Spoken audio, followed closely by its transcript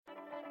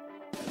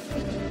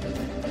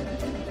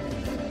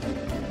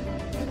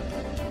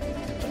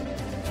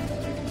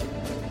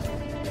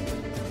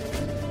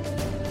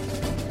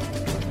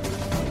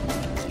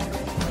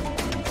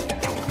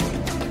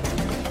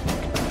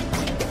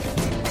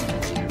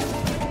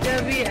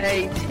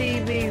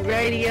WATV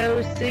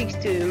Radio seeks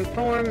to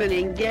inform and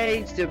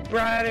engage the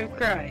bride of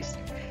Christ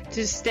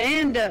to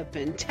stand up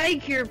and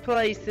take your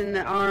place in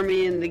the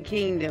army and the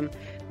kingdom.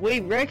 We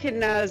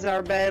recognize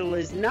our battle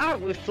is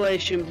not with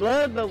flesh and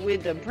blood, but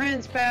with the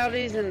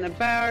principalities and the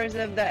powers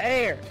of the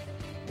air.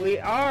 We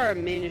are a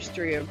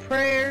ministry of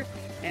prayer,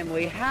 and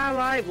we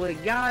highlight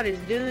what God is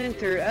doing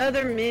through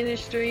other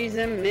ministries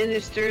and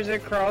ministers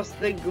across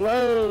the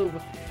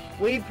globe.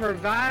 We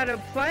provide a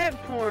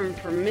platform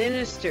for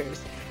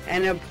ministers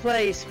and a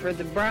place for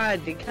the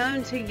bride to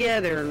come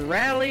together and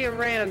rally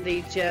around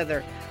each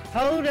other,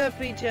 hold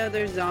up each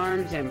other's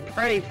arms, and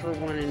pray for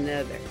one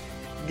another.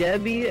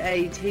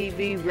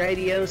 WATV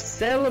Radio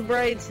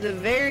celebrates the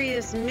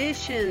various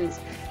missions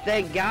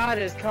that God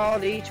has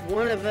called each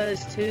one of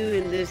us to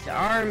in this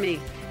army.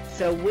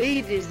 So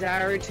we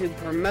desire to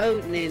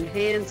promote and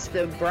enhance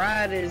the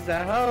bride as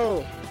a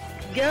whole.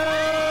 Go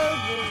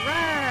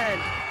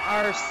bride!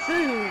 Our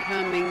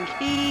soon-coming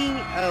King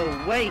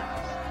awaits.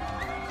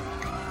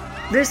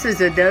 This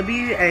is a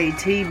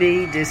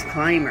WATB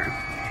disclaimer.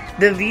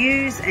 The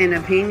views and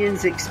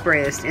opinions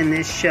expressed in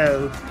this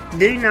show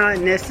do not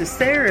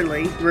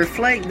necessarily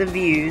reflect the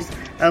views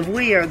of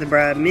We Are the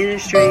Bride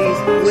Ministries,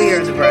 We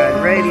Are the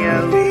Bride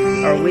Radio,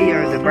 or We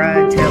Are the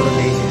Bride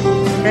Television.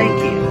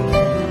 Thank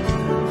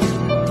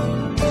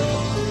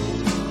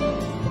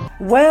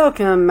you.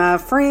 Welcome, my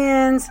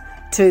friends,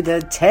 to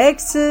the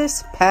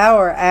Texas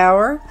Power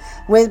Hour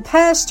with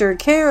Pastor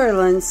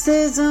Carolyn,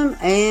 Sissom,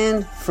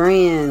 and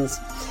friends.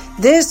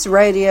 This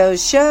radio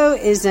show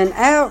is an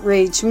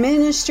outreach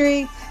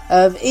ministry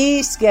of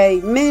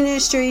Eastgate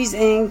Ministries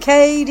in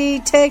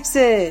Katy,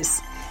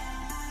 Texas.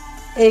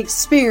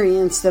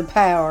 Experience the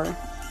power.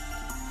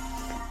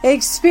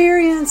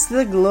 Experience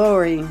the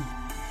glory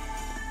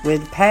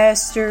with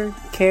Pastor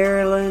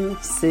Carolyn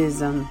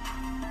Sissom.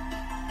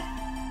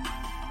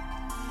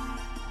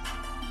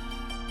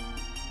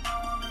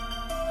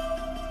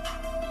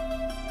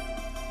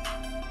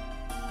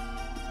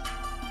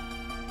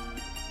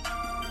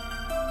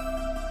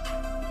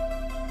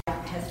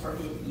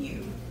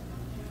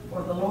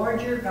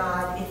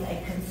 God is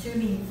a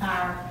consuming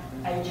fire,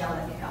 a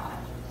jealous God.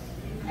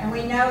 And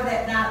we know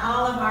that not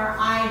all of our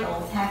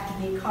idols have to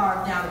be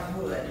carved out of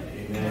wood,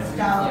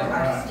 stone,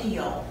 or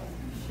steel.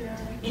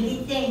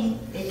 Anything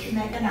that you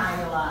make an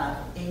idol of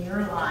in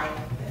your life,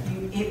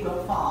 it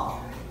will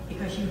fall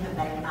because you have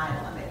made an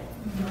idol of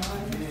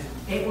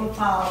it. It will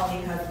fall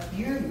because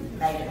you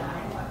made an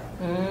idol of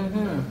it.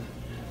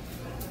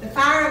 Mm-hmm. The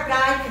fire of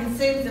God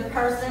consumes a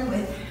person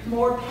with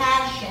more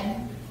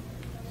passion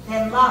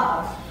than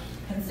love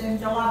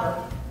consumes a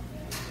lover,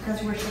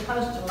 because we're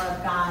supposed to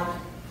love God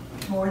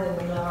more than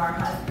we love our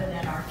husband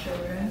and our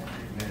children.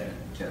 Amen.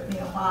 It took me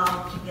a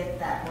while to get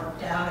that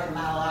worked out in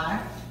my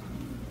life.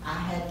 I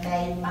had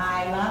made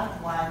my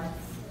loved ones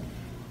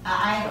an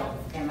idol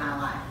in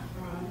my life.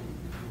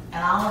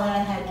 And all of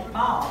that had to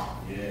fall.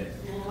 Yes.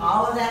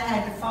 All of that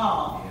had to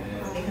fall,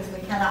 yes, because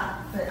we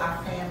cannot put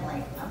our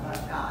family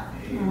above God.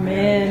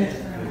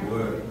 Amen. Good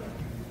word.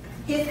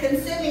 His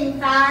consuming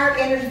fire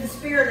enters the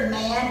spirit of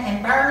man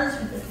and burns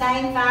with the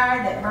same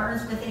fire that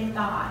burns within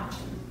God.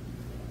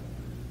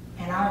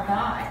 And our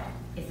God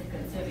is a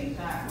consuming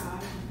fire.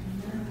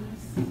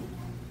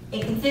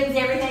 It consumes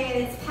everything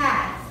in its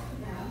path,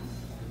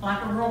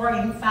 like a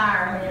roaring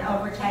fire when it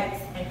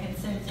overtakes and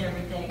consumes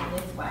everything in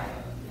its way.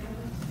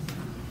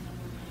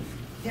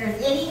 If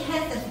there's any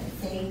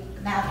hesitancy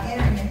about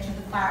entering into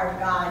the fire of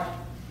God,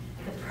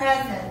 the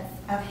presence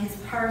of his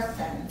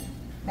person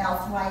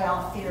melts away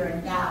all fear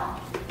and doubt.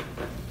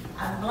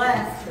 I'm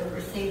blessed to have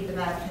received the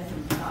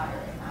baptism of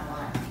fire in my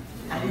life.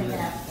 I didn't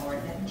ask for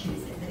it, didn't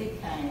choose it, but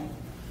it came.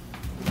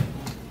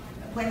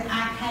 When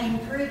I came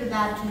through the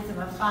baptism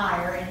of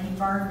fire and he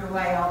burned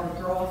away all the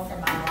dross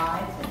in my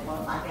life, and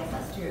well, I guess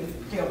I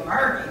still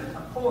burning,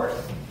 of course,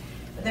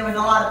 but there was a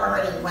lot of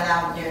burning went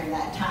out during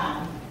that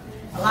time.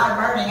 A lot of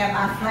burning of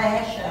my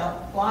flesh,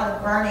 a lot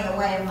of burning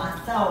away of my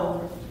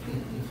soul.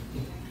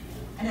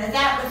 And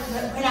that was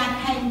when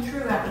I came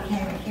through, I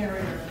became a carrier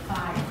of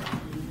fire.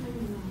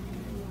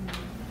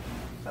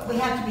 But we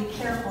have to be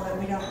careful that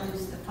we don't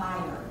lose the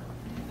fire.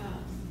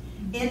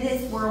 In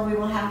this world, we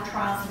will have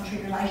trials and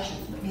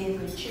tribulations, but be of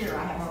good cheer.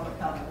 I have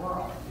overcome the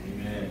world.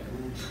 Amen.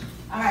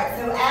 All right,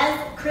 so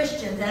as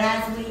Christians, and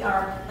as we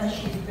are,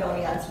 let's use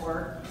Billy Young's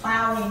word,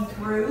 plowing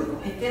through,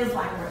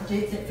 does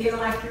it feel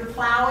like you're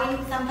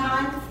plowing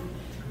sometimes?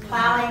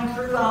 Plowing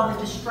through all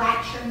the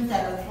distractions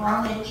that are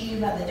thrown at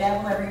you by the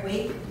devil every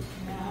week?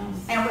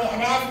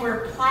 And as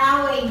we're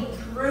plowing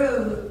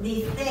through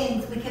these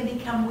things, we can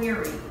become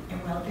weary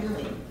in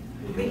well-doing.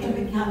 We can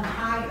become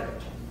tired.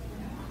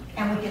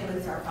 And we can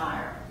lose our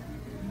fire.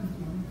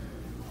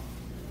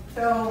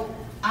 So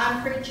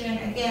I'm preaching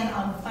again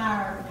on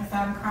fire because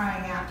I'm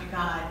crying out to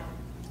God,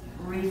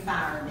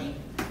 refire me.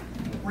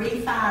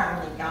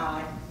 Refire me,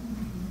 God.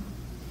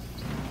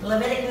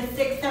 Leviticus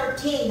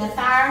 6:13, the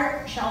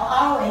fire shall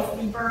always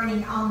be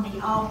burning on the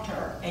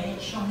altar, and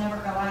it shall never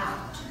go out.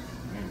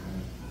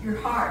 Your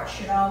heart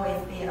should always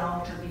be an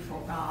altar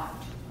before God.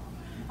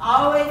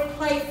 Always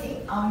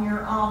placing on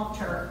your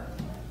altar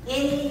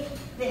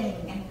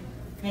anything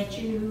that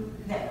you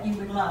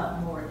would love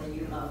more than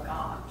you love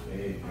God.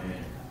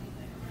 Amen.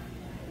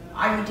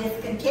 Are you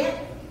discontent?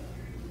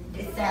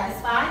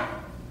 Dissatisfied?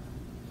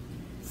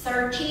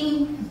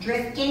 Searching?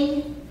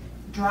 Drifting?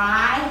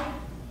 Dry?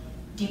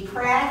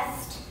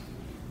 Depressed?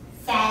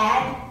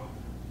 Sad?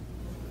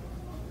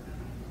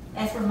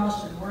 That's where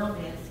most of the world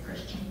is,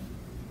 Christian.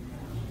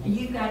 And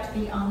you've got to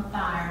be on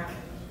fire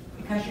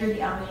because you're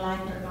the only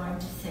light they're going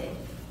to see.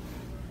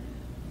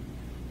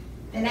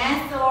 Then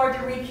ask the Lord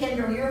to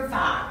rekindle your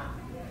fire.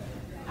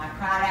 I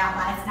cried out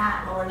last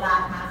night, Lord,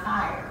 light my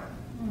fire.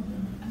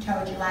 I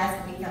told you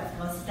last week I was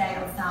going to stay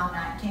on Psalm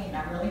 19.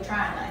 I really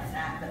tried last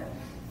night, but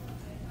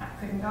I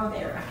couldn't go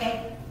there.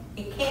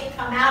 It can't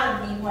come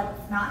out of me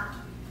what's not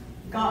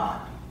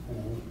God.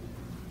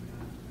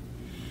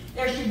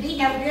 There should be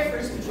no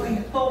difference between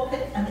the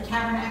pulpit and the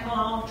tabernacle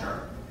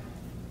altar.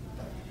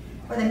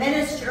 For the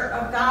minister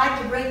of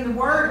God to bring the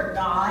word of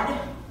God,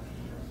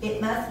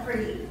 it must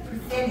be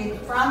presented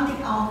from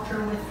the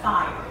altar with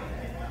fire.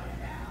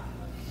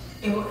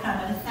 It will come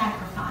as a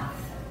sacrifice.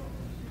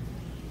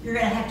 You're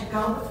going to have to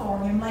go before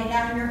him, lay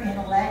down your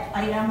intellect,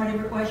 lay down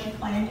whatever it was you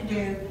plan to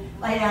do,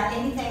 lay down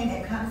anything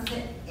that comes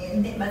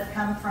in that must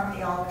come from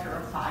the altar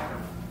of fire.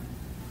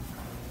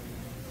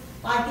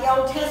 Like the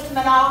Old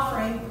Testament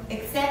offering,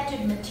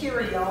 accepted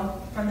material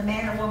from the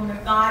man or woman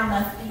of God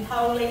must be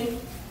holy,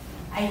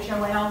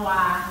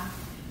 H-O-L-Y,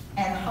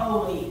 and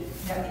holy,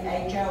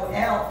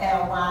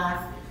 W-H-O-L-L-Y,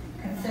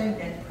 consumed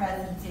in the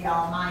presence of the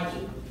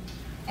Almighty.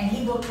 And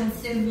he will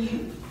consume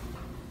you.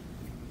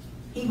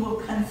 He will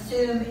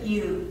consume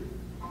you.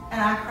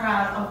 And I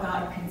cried, oh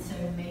God,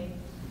 consume me.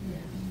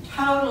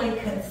 Totally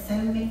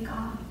consume me,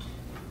 God.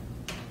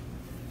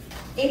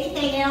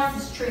 Anything else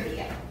is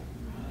trivia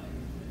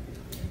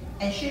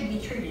and should be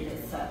treated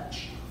as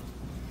such.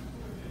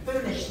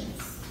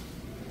 Foolishness.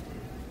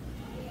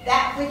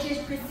 That which is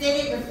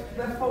presented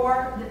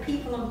before the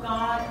people of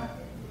God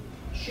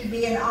should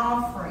be an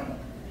offering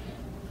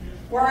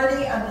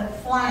worthy of the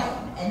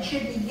flame and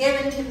should be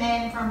given to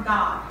man from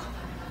God.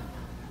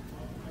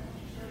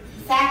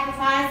 The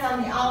sacrifice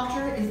on the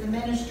altar is the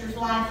minister's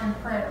life and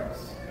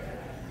prayers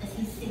as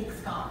he seeks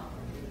God.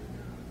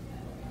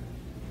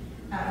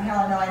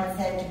 Helen Owen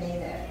said to me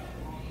that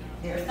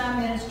there are some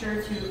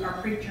ministers who are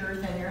preachers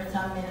and there are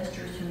some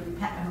ministers who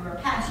are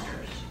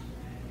pastors.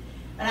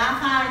 But I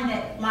find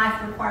that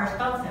life requires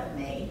both of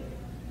me.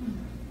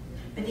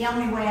 But the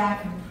only way I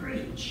can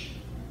preach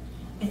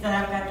is that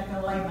I've got to go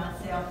lay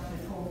myself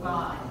before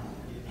God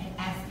and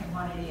ask him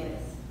what it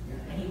is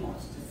that he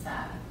wants to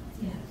say.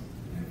 Yes.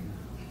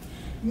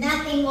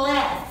 Nothing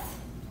less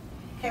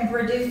can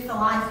produce the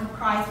life of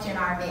Christ in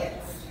our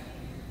midst.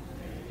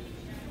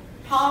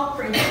 Paul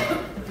preached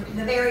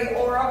the very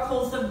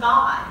oracles of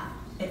God.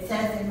 It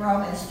says in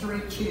Romans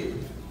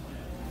 3:2.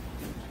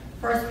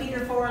 1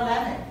 Peter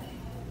 4:11.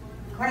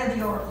 What are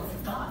the oracles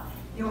of God?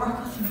 The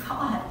oracles of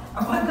God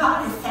are what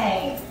God is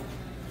saying.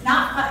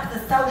 Not what the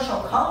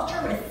social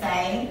culture is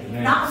saying.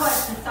 Amen. Not what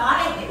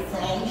society is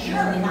saying.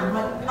 Surely not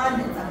what the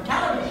pundits on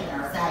television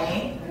are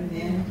saying.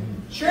 Amen.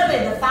 Surely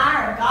the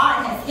fire of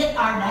God has hit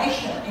our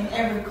nation in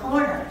every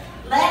corner.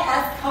 Let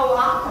us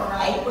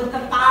cooperate with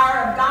the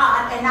fire of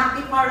God and not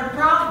be part of the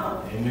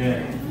problem.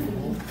 Amen.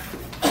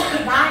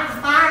 God's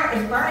fire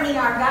is burning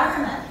our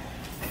government.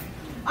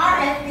 Our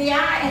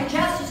FBI and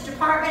Justice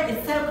Department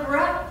is so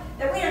corrupt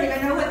that we don't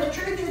even know what the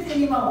truth is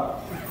anymore.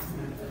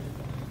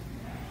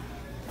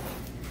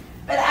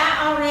 But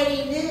I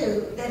already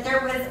knew that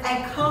there was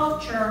a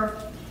culture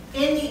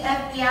in the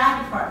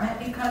FBI department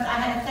because I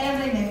had a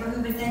family member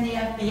who was in the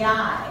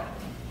FBI.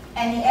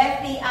 And the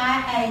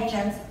FBI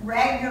agents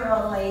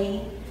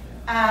regularly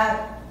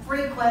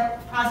frequent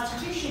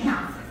prostitution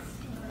houses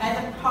as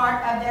a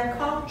part of their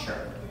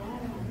culture.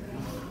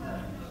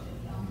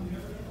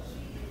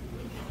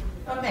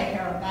 Okay,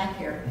 Carolyn, back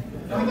here.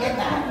 Don't get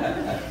back.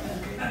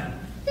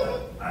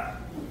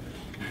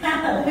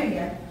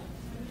 Hallelujah.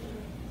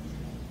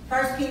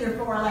 1 Peter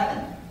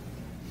 4:11.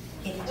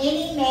 If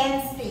any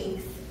man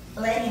speaks,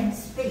 let him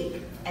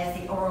speak as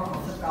the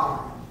oracles of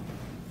God.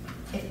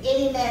 If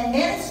any man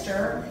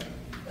minister,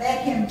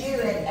 let him do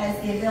it as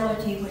the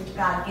ability which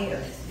God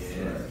gives.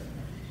 Yes.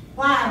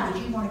 Why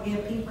would you want to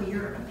give people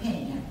your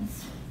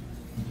opinions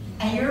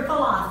and your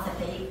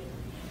philosophy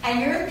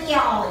and your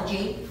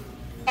theology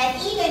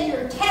and even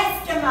your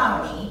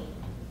testimony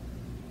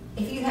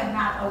if you have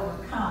not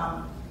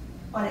overcome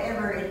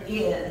whatever it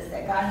is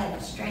that God had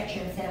to stretch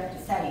himself to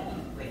save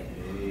you with?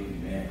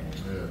 Amen.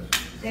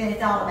 Then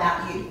it's all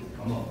about you.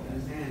 Come on.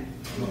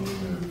 Come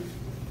on.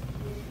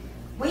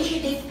 We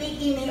should be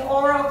speaking the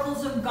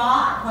oracles of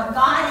God, what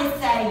God is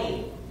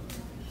saying.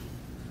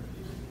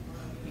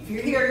 If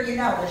you're here, you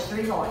know there's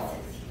three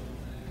voices.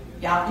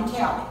 Y'all can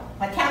tell me.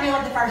 Well, tell me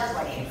what the first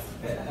one is.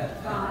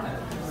 God.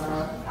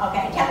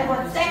 Okay, tell me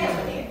what the second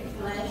one is.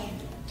 Flesh.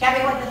 Tell me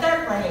what the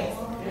third one is.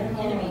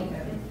 Enemy.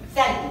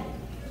 Satan.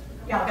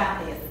 Y'all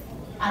got this.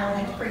 I don't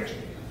have to preach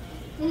it.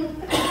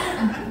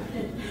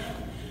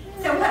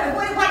 So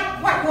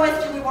what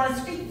voice do we want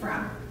to speak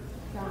from?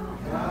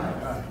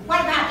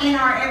 What about in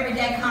our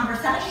everyday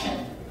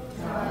conversation?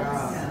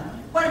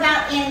 What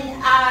about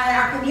in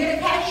our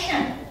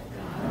communication?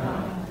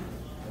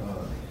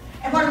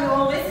 And what do we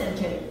want to listen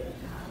to?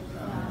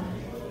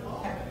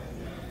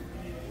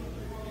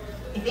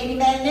 If any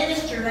man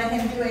minister, let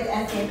him do it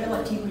as the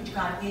ability which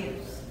God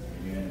gives.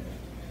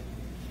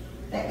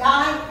 That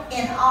God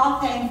in all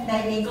things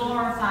may be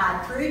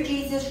glorified through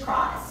Jesus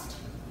Christ,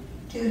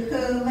 to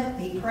whom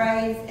be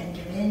praise and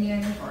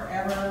dominion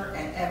forever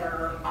and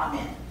ever.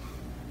 Amen.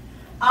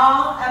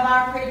 All of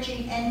our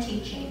preaching and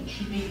teaching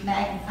should be to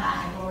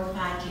magnify and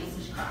glorify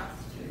Jesus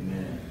Christ.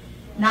 Amen.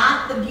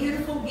 Not the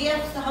beautiful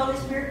gifts the Holy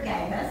Spirit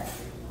gave us,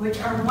 which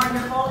are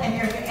wonderful and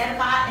they're to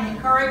edify and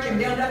encourage and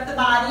build up the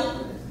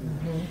body.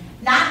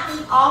 Not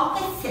the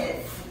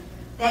offices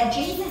that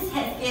Jesus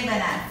has given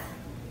us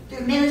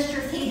through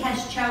ministers he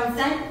has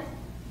chosen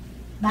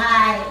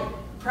by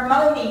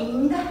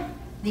promoting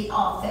the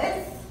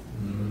office.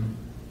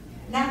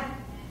 No,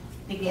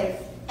 the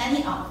gifts and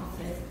the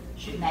offices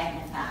should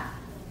magnify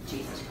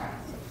Jesus Christ.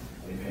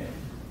 Amen.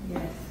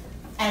 Yes.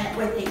 And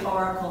with the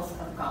oracles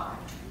of God.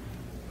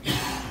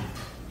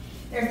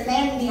 There's a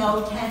man in the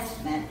Old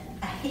Testament,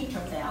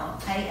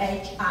 Ahitophel,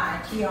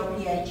 Ahitophel,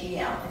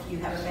 if you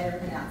have a better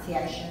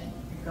pronunciation,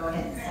 go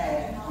ahead and say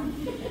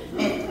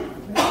it.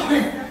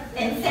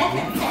 In 2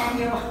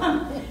 Samuel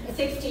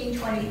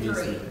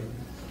 16:23,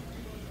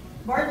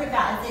 Word of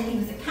God said he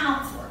was a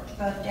counselor to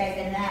both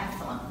David and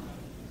Absalom.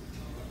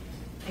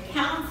 The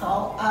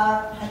counsel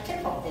of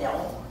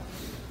Ahitophel,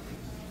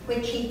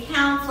 which he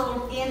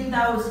counseled in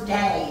those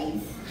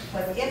days,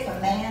 was if a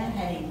man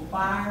had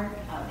inquired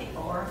of the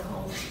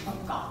oracles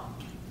of God.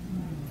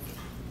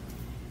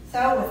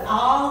 So with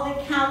all the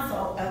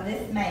counsel of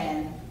this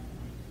man,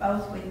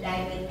 both with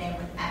David and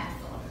with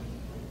Absalom.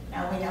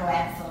 Now we know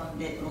Absalom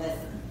didn't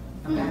listen.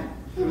 Okay?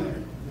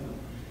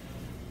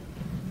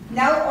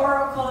 No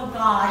oracle of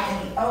God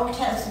in the Old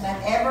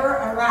Testament ever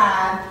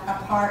arrived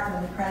apart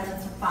from the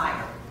presence of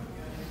fire.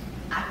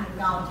 I could have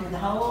gone through the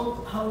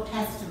whole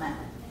Testament,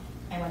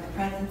 and when the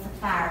presence of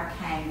fire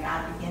came,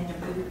 God began to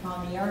move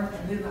upon the earth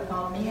and move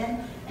upon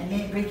men, and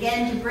then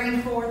began to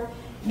bring forth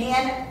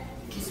men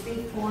to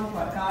speak forth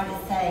what God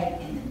is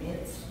saying in the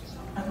midst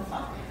of the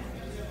fire.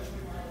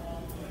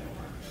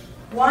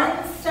 One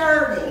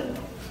serving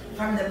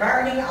from the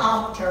burning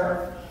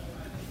altar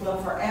will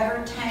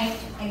forever taint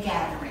a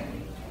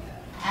gathering.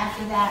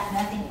 After that,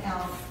 nothing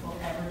else will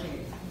ever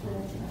do.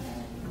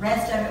 The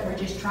rest of it, we're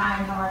just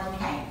trying hard and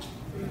can't.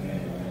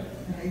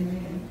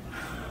 Amen.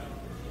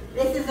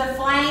 This is a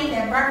flame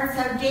that burns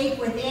so deep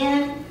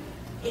within,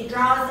 it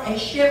draws a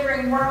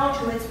shivering world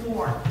to its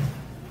warmth.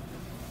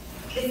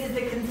 This is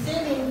the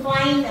consuming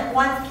flame that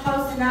once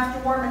close enough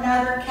to warm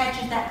another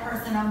catches that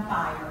person on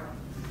fire.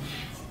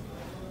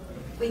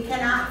 We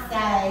cannot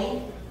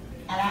say,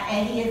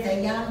 and he is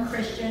a young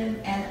Christian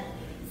and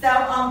so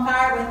on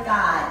fire with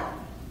God.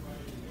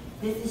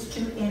 This is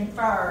to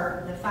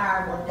infer the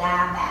fire will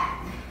die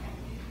back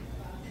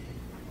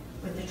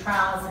with the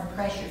trials and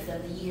pressures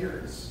of the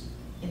years,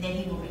 and then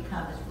he will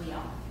become as we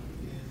are,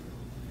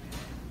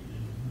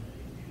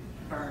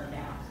 burned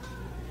out.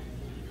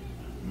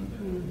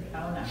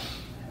 Oh no.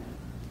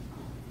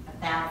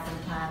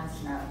 1,000 times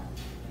no.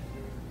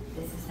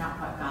 This is not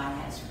what God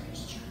has for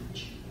his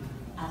church.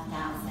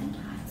 1,000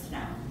 times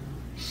no.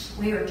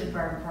 We are to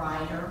burn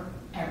brighter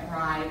and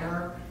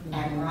brighter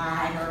and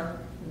brighter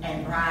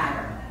and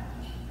brighter.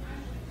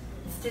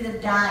 Instead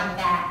of dying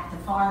back, the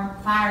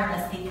fire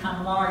must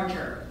become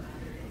larger.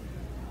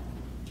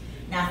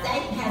 Now,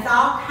 Satan has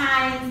all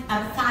kinds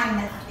of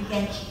assignments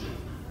against you.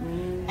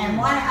 And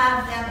one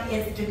of them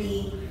is to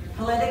be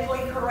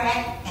politically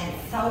correct and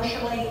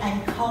socially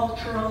and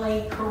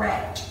culturally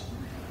correct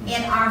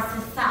in our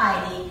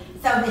society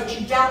so that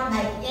you don't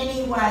make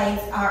any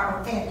waves or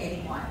offend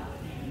anyone.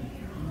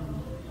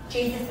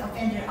 Jesus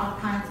offended all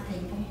kinds of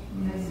people.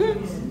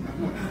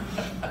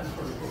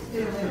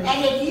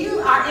 And if you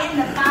are in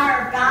the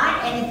fire of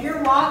God, and if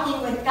you're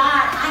walking with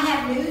God, I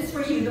have news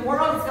for you. The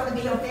world is going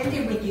to be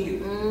offended with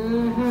you.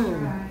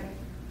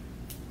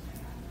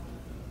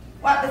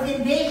 What was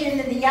envisioned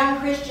in the young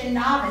Christian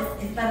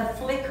novice is but a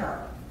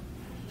flicker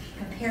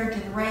compared to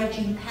the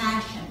raging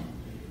passion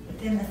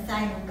within the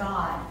same of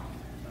God,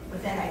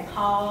 within a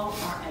Paul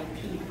or a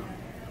Peter.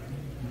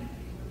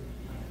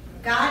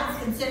 God's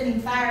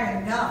consuming fire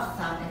engulfed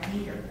Simon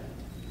Peter.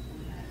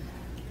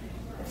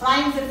 The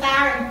flames of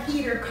fire in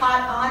Peter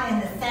caught on in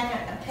the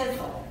second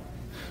epistle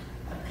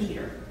of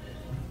Peter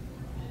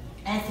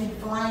as he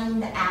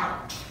flamed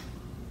out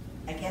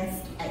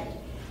against a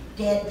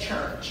dead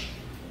church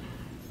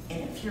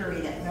in a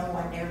fury that no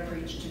one dare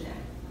preach today.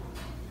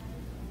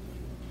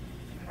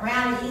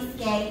 Around the east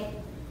gate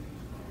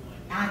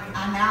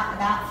I'm out and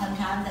about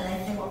sometimes, and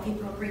they say, well,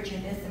 people are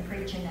preaching this and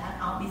preaching that.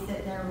 I'll be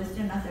sitting there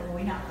listening, and I say, well,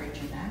 we're not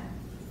preaching that.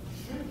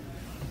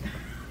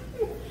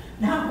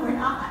 No, we're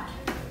not.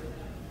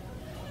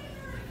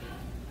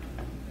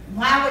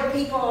 Why would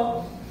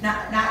people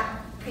not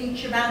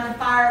preach about the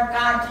fire of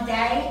God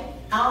today?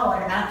 Oh,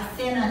 and about the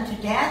sin unto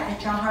death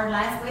that y'all heard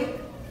last week?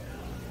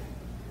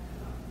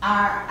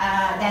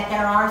 That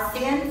there are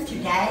sins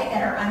today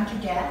that are unto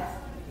death.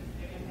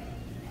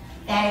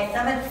 That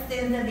some of the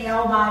sins of the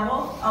Old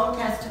Bible, Old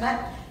Testament,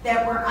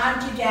 that were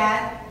unto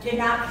death did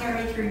not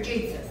carry through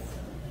Jesus.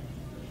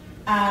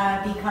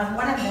 Because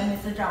one of them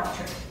is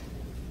adultery.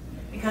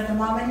 Because the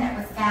woman that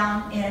was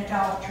found in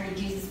adultery,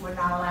 Jesus would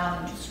not allow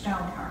them to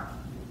stone her.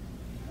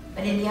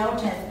 But in the Old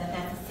Testament,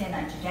 that's a sin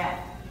unto death.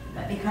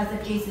 But because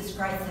of Jesus'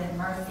 grace and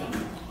mercy.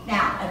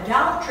 Now,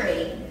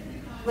 adultery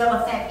will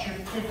affect your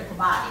physical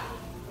body.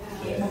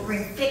 It will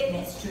bring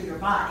sickness to your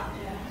body.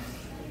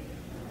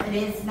 It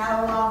is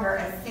no longer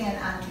a sin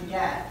unto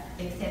death,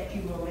 except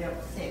you will live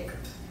sick.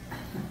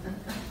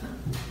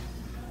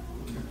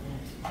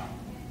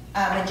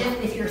 But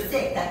just if you're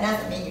sick, that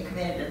doesn't mean you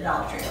committed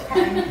adultery,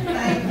 okay?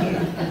 Thank you.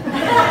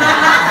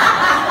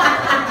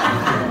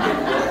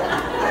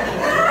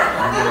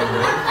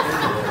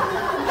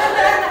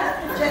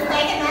 Just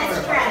making that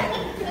straight.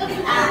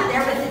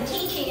 There was a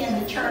teaching in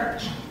the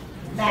church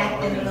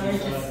back in the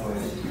religious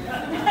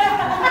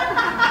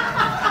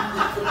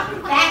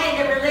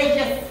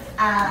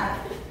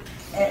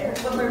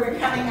when we were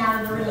coming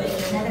out of the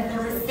religion, and if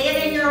there was sin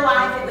in your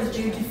life, it was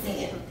due to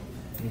sin.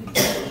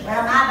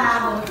 Well, my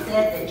Bible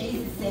said that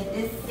Jesus said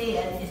this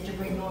sin is to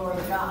bring glory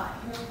to God.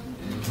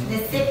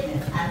 This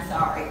sickness,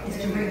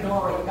 is to bring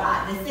glory to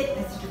God. The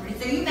sickness is to bring.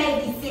 So you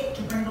may be sick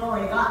to bring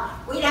glory to God.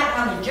 We don't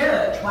want to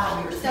judge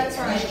why you're sick. That's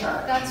right. In this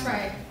church. That's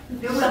right.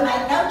 We will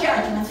make no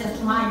judgments as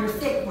to why you're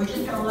sick. We're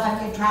just going to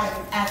love you and try to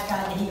ask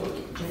God to heal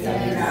you. Just so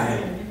you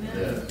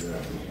know.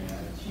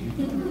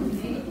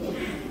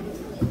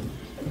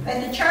 But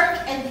the church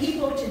and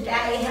people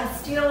today have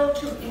still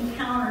to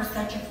encounter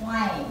such a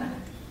flame.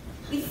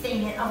 We've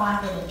seen it. Oh,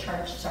 I've been in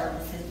church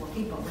services where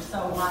people were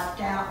so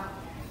wiped out,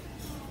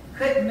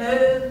 couldn't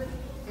move.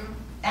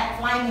 That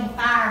flaming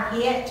fire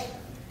hit.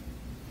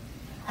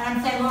 And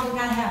I'm saying, Lord, we've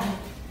got to have it.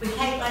 We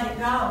can't let it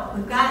go.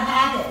 We've got to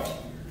have it.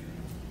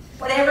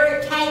 Whatever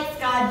it takes,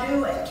 God,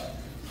 do it.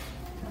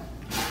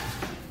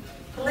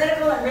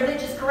 Political and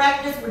religious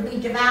correctness would be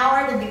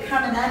devoured and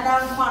become an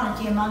unknown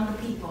quantity among the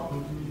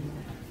people.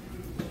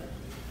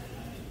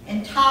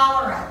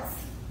 Intolerance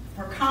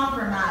or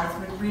compromise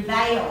would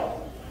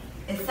prevail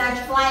as such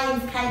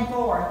flames came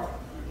forth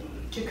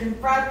to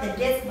confront the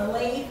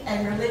disbelief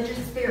and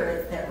religious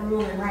spirits that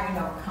rule and reign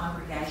over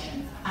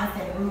congregations. I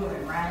said rule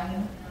and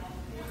reign.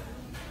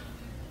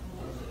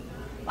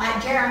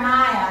 Like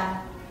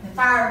Jeremiah, the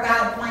fire of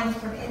God flames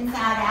from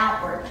inside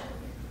outward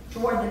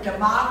toward the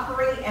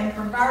debauchery and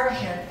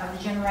perversion of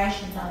the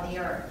generations on the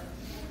earth.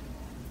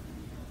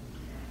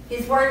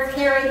 His words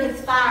carry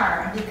his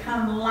fire and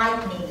become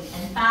lightning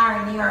and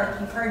fire in the earth.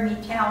 You've heard me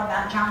tell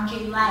about John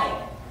G. Lake,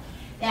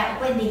 that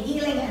when the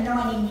healing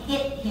anointing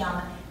hit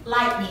him,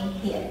 lightning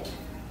hit.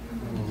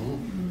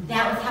 Mm-hmm.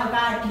 That was how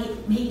God,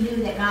 he knew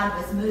that God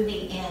was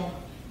moving in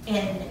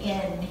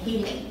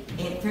healing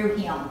through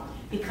him,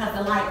 because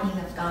the lightning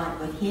of God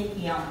would hit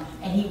him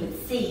and he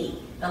would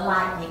see the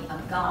lightning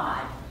of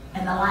God,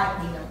 and the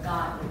lightning of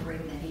God would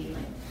bring the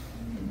healing.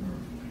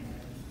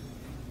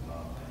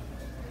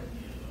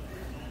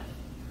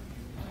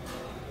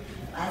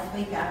 Last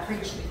week I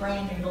preached the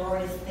grand and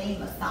glorious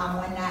theme of Psalm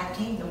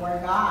 119, the Word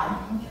of God.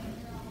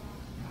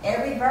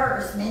 Every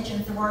verse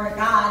mentions the Word of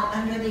God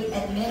under the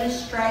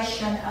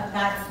administration of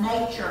God's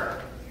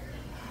nature.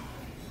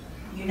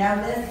 You know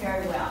this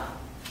very well.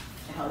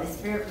 The Holy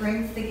Spirit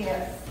brings the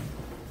gifts.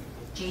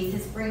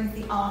 Jesus brings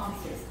the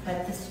offices.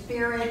 But the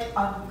Spirit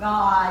of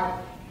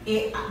God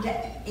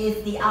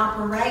is the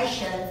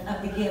operation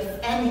of the gifts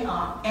and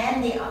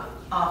the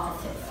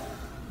offices.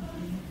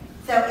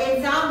 So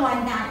in Psalm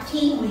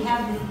 119, we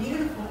have this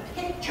beautiful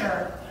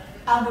picture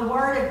of the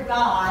Word of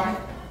God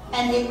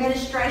and the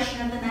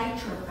administration of the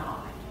nature of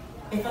God.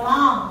 It's a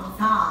long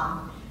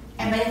psalm,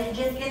 but if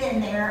you just get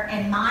in there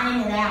and mine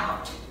it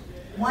out,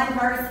 one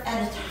verse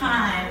at a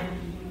time,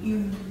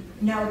 you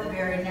know the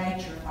very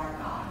nature of our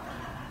God.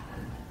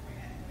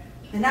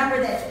 The number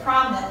that's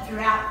prominent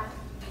throughout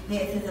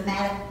this is a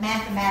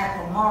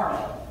mathematical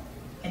marvel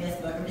in this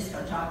book. I'm just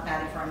going to talk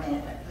about it for a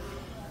minute.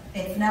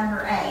 It's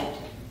number 8.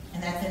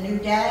 And that's a new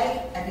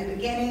day, a new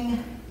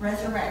beginning,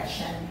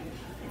 resurrection.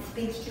 It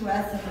speaks to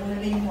us of the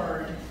living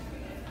Word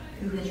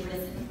who has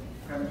risen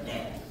from the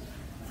dead.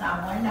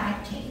 Psalm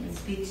 119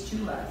 speaks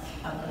to us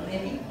of the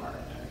living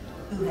Word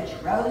who has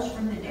rose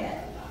from the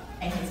dead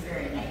and his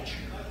very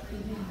nature.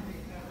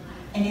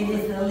 And it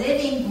is the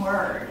living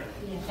Word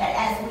that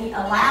as we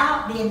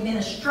allow the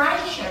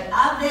administration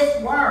of this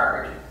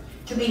Word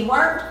to be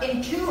worked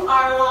into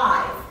our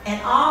life, and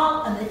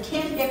all of the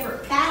 10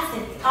 different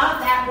facets of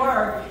that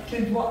Word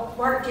to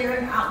work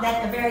during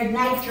that the very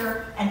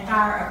nature and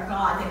fire of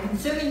God. The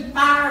consuming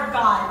fire of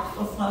God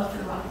will flow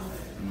through us.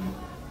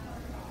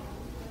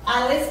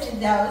 I listed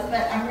those,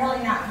 but I'm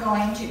really not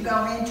going to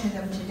go into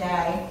them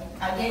today.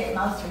 I did it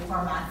mostly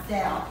for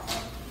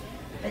myself.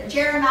 But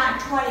Jeremiah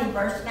 20,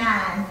 verse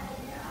 9,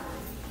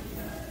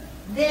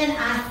 then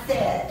I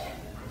said,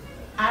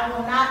 I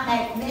will not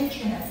make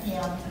mention of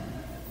him,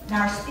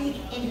 nor speak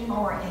any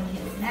more in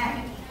his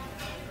name.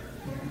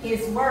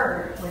 His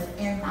word was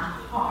in my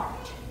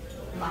heart,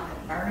 like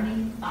a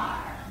burning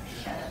fire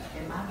shut up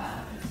in my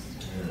bones.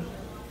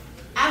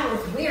 I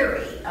was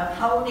weary of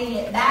holding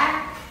it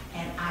back,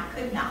 and I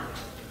could not.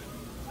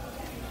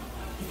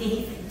 You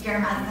see,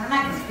 Jeremiah said, I'm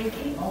not going to speak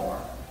anymore.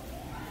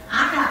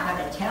 I'm not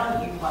going to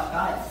tell you what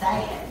God's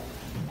saying.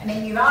 I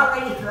mean, you've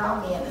already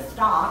thrown me in the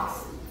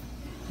stocks.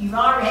 You've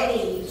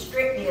already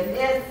stripped me of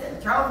this and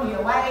thrown me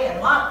away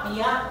and locked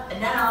me up and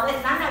done all this.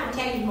 And I'm not going to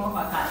tell you more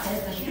what God says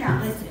because you're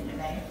not listening to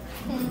me.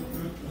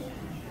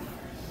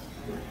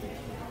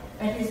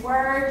 But his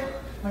word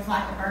was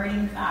like a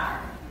burning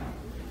fire.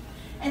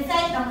 And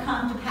Satan will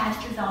come to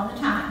pastors all the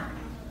time.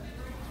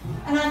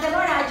 And I said,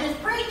 Lord, I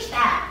just preached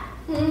that.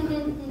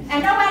 And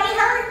nobody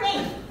heard me.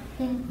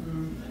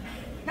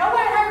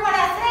 Nobody heard what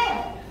I said.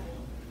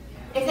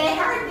 If they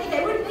heard me,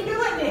 they wouldn't be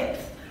doing this.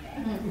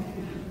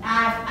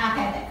 I've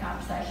had that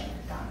conversation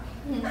with God.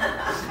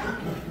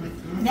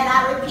 Then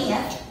I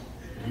repent.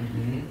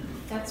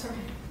 That's right.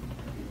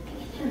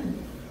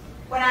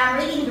 When I'm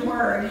reading the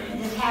Word, and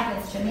this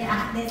happens to me,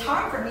 it's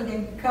hard for me to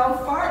go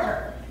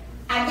farther.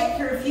 I get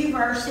through a few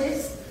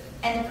verses,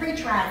 and the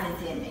preach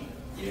rises in me.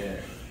 Yeah.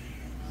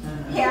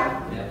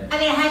 Yeah. I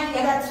mean, I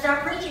have to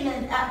start preaching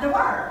the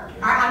Word.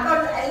 I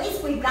go to, at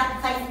least we've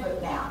got the Facebook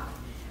now.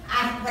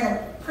 When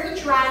a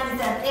preach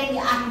rises up in me,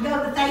 I can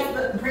go to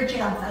Facebook and preach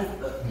it on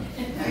Facebook.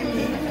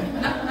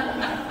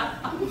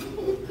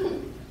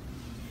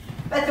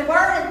 But the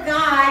Word of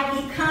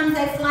God becomes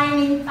a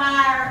flaming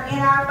fire in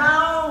our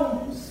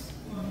bones.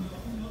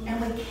 And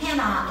we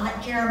cannot,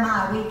 like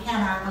Jeremiah, we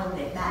cannot hold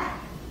it back.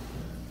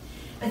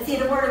 But see,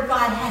 the Word of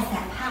God has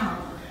that power.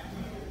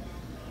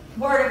 The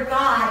Word of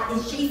God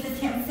is Jesus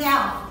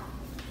himself.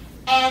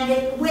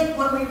 And when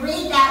we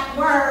read that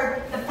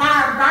Word, the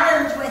fire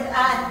burns with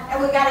us,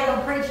 and we've got to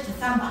go preach to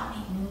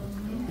somebody.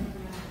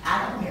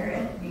 I don't hear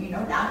it. You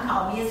know, Don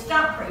called me a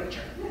stump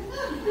preacher.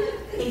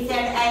 He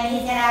said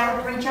I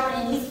would preach on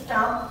any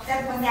stump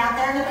that was out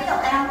there in the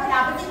field.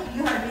 And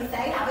you heard me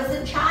say, I was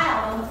a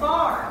child on the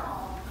farm.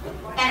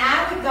 And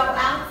I would go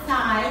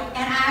outside,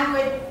 and I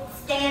would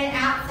stand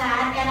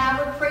outside, and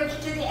I would preach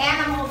to the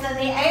animals in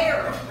the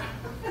air.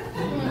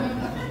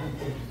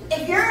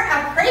 If you're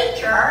a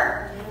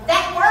preacher,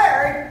 that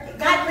word,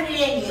 God put it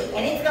in you,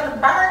 and it's going to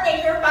burn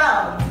in your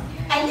bones.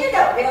 And you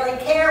don't really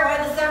care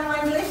whether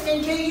someone's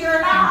listening to you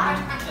or not.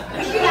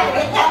 Because you got to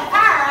get that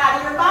fire out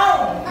of your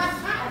bones.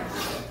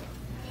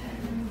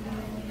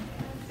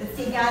 But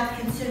see, God's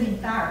consuming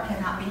fire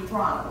cannot be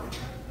throttled.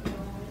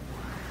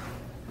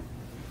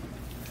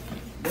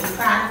 We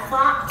try to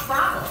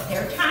throttle it.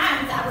 There are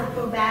times I would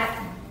go back.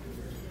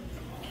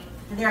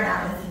 They're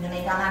not listening to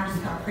me, God. I'm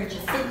just going to preach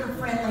a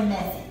seeker-friendly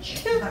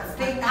message. I'm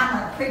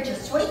going to preach a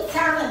sweet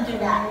sermon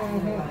today.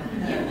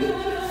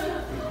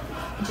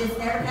 It just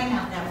never came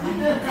out that way.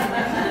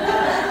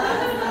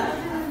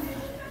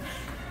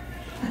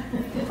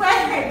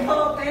 Whether in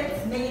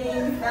pulpits,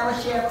 meetings,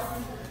 fellowships,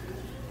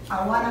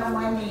 or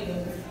one-on-one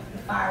meetings, the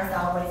fire is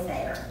always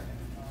there.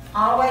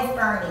 Always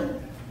burning.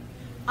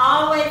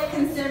 Always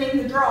consuming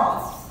the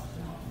dross,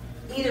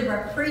 either by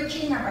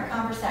preaching or by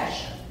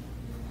conversation.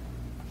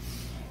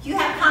 If you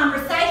have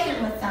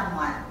conversation with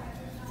someone,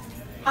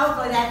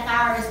 hopefully that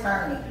fire is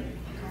burning.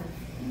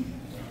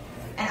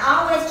 And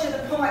always to the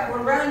point where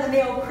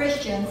run-of-the-mill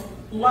Christians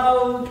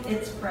loathe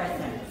its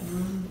presence.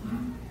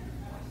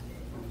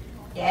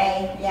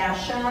 Yeah,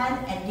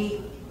 shun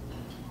and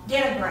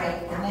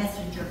denigrate the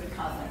messenger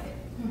because of it.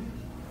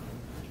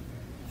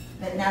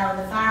 But no,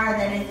 the fire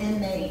that is in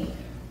me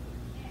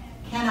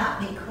cannot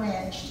be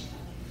quenched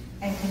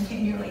and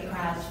continually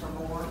cries for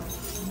more.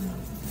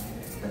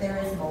 For there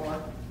is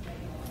more.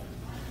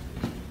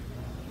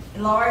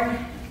 Lord,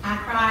 I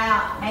cry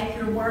out, make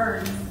your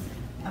words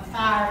a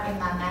fire in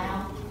my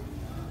mouth.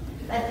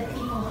 Let the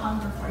people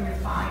hunger for your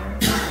fire.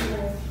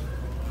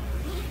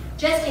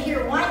 Just to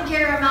hear one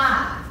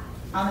Jeremiah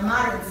on the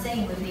modern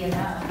scene would be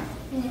enough.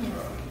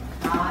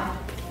 God.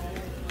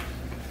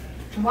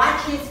 To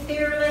watch his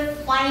fearless,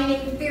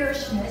 flaming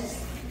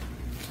fierceness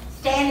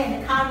stand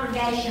in the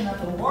congregation of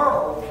the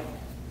world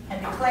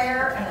and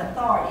declare an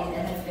authority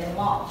that has been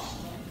lost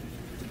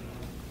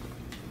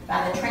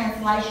by the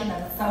translation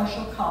of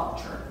social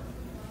culture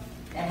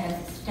that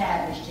has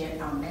established it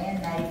on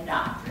man-made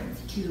doctrines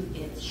to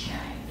its shame.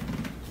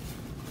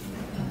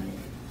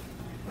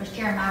 Of course,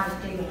 Jeremiah was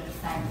dealing with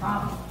the same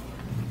problem.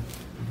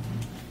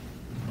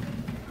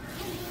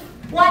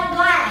 One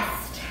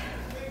blast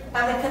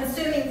of the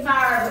consuming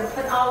fire would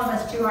put all of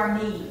us to our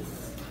knees.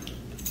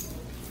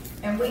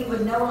 And we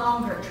would no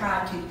longer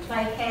try to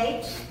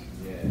placate,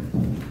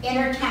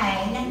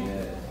 entertain,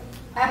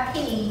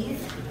 appease,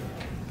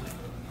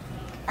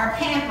 or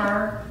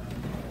pamper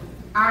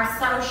our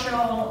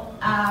social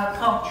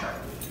culture.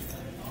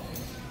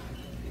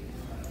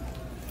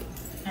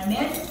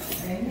 Amen?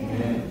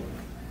 Amen.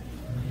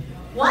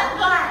 One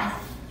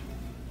blast.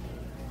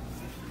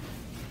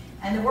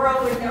 And the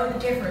world would know the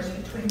difference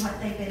between what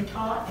they've been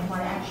taught and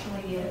what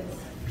actually is.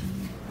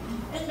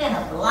 There's been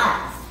a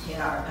blast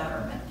in our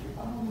government.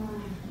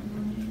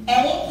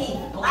 And it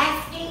keeps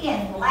blasting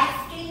and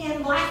blasting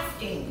and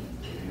blasting.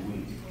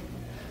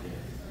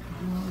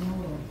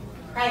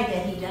 Pray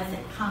that he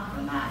doesn't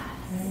compromise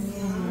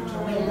to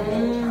win the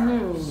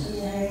midterms.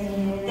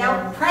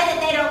 They'll pray that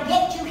they don't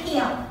get to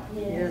him.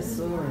 Yes,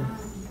 Lord.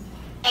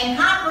 And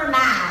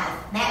compromise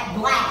that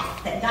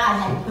blast that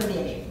God had put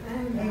in him.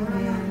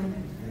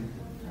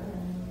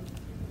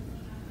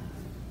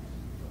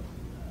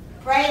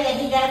 Pray that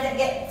he doesn't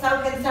get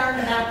so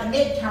concerned about the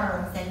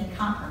midterms that he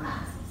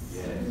compromises.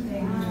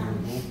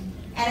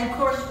 And of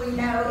course we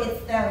know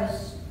it's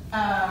those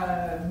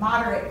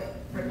moderate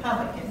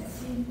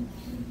Republicans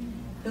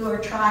who are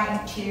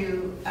trying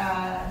to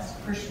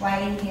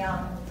persuade him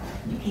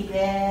to keep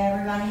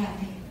everybody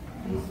happy.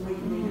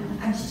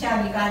 I'm just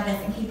telling you, God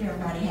doesn't keep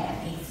everybody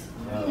happy.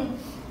 No.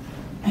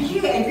 If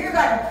you're going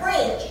to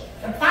preach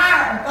the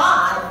fire of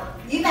God,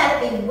 you better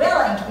be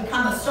willing to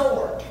become a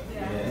sword.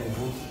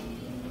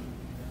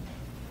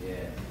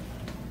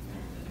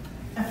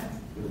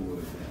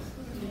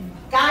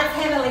 God's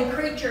heavenly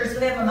creatures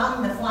live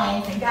among the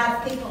flames, and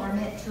God's people are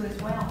meant to as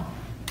well.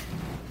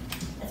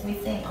 As we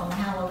sing on the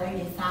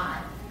hallelujah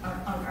side,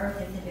 on earth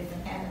as it is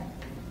in heaven.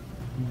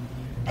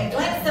 A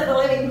glimpse of the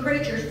living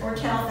creatures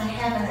foretells a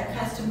heaven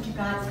accustomed to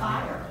God's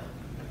fire.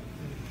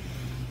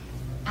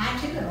 I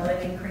too am a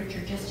living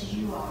creature just as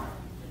you are.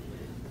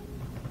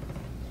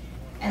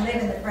 And live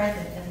in the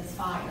presence of his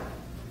fire.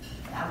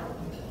 I will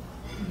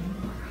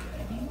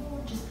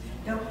just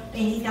don't,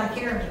 he's going to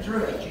carry me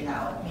through it, you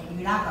know.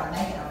 You're not going to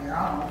make it on your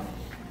own.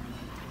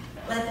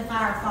 Let the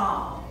fire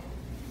fall.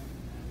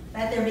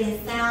 Let there be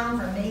a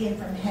sound from me and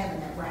from heaven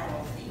that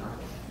rattles the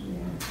earth.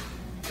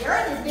 The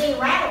earth is being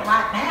rattled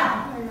right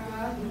now.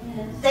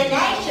 The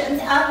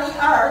nations of the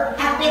earth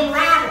have been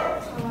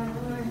rattled.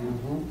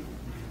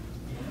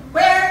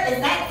 Where is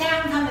that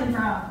sound coming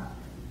from?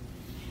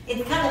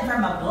 It's coming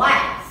from a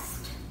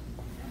blast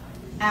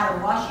out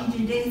of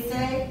Washington, D.C.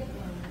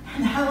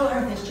 And the whole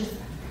earth is just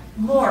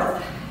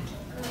mortified.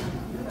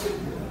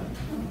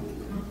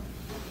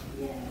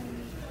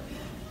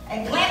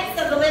 A glimpse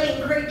of the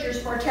living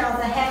creatures foretells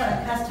a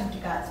heaven accustomed to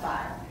God's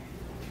fire.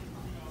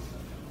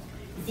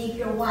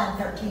 Ezekiel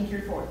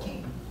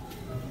 1:13-14.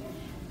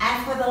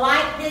 As for the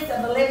likeness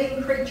of the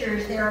living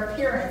creatures, their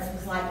appearance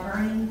was like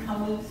burning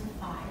coals of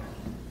fire,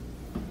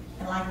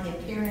 and like the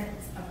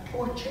appearance of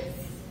torches.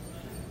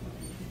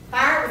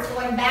 Fire was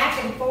going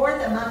back and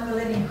forth among the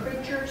living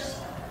creatures.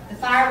 The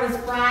fire was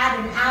bright,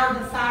 and out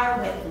of the fire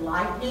went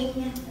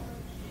lightning,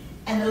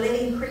 and the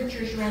living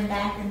creatures ran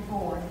back and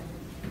forth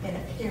in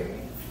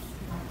appearance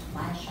like a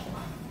flash of light.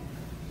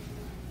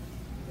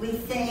 We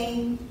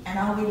sing, and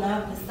oh, we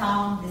love the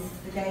song, "This is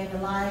the day of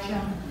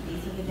Elijah,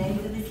 these are the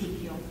days of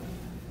Ezekiel."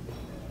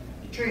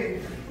 The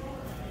truth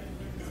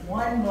is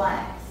one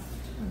blast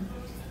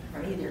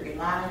from either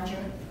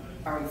Elijah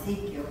or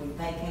Ezekiel who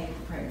vacated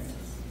the premises.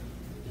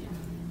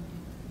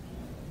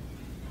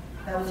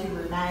 Those who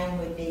remain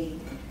would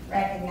be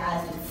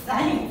recognized as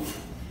saints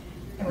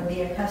and would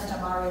be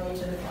accustomed already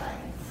to the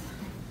flames.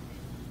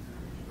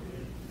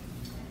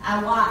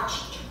 I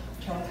watched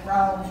till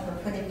thrones were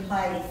put in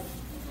place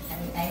and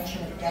the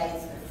Ancient of Days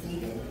was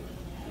seated.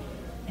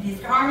 And his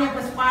garment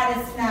was white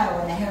as snow,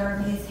 and the hair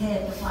of his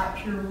head was like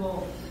pure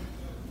wool.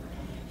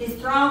 His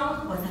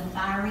throne was a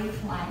fiery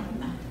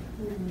flame.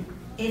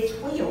 Its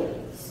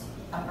wheels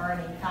a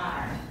burning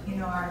fire. You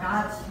know, our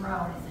God's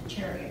throne is a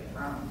chariot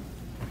throne.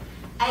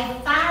 A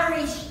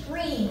fiery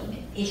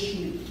stream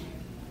issued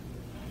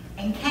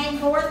and came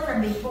forth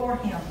from before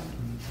him.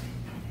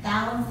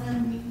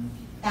 Thousands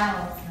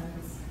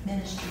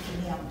ministered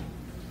to him.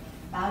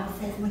 The Bible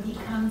says when he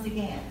comes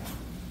again,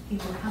 he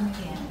will come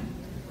again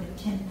with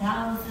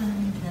 10,000s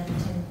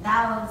and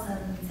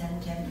 10,000s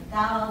and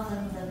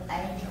 10,000s of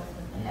angels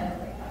of the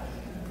heavenly host.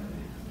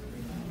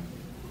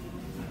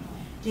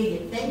 Do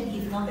you think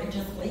he's going to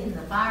just leave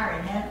the fire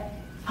in heaven?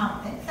 I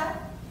don't think so.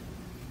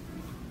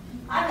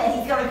 I bet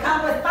he's going to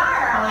come with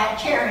fire on that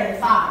chariot of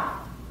fire.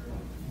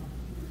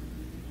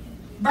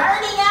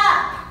 Burning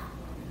up.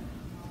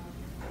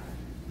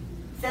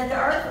 Said the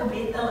earth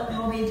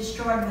will be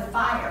destroyed with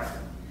fire.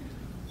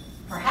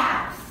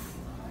 Perhaps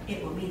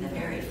it will be the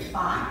very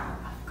fire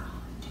of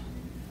God.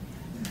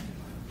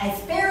 A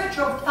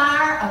spiritual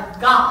fire of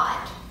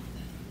God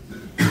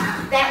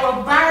that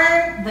will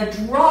burn the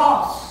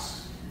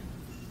dross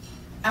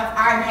of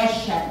our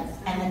nations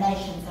and the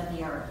nations of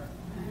the earth.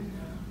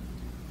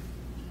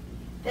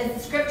 Does the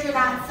scripture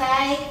not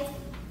say,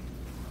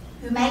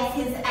 who makes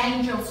his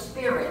angels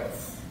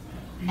spirits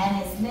and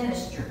his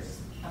ministers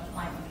a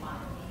flame of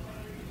fire?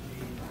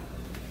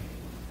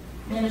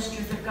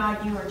 Ministers of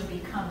God, you are to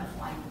become a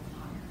flame of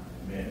fire.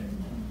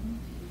 Amen.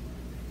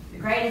 The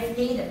greatest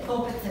need of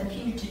pulpits and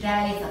pews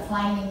today is a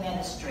flaming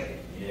ministry.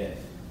 Yes.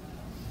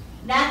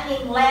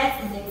 Nothing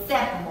less is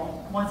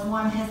acceptable once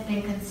one has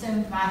been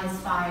consumed by his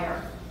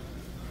fire.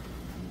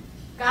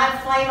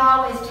 God's flame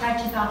always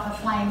touches off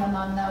a flame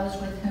among those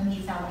with whom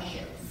he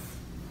fellowships.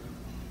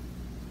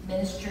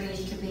 Ministry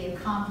is to be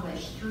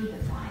accomplished through the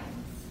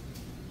flames.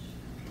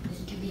 It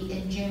is to be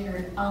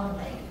engendered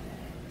only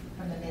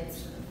from the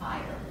midst of the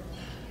fire.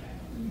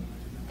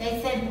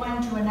 They said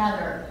one to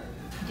another,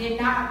 "Did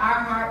not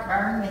our heart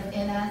burn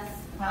within us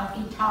while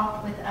he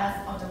talked with us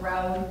on the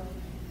road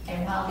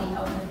and while he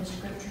opened the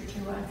scripture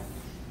to us?"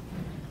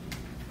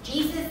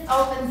 Jesus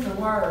opens the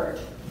word,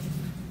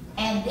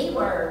 and the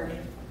word,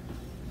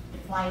 the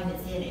flame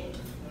is in it.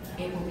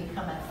 It will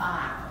become a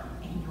fire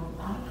in your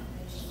life.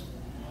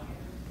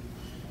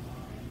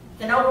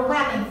 It's an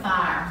overwhelming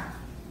fire.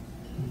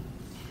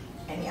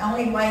 And the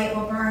only way it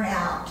will burn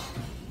out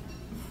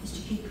is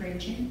to keep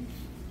preaching,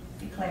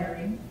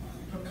 declaring,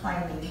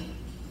 proclaiming,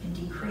 and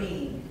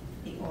decreeing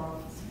the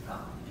oracles of God.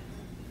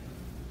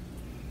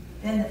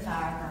 Then the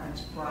fire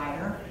burns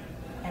brighter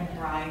and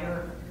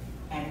brighter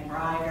and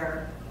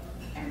brighter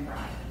and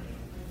brighter.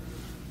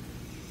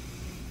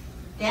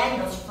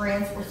 Daniel's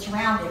friends were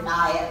surrounded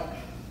by it,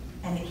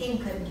 and the king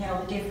couldn't tell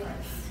the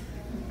difference.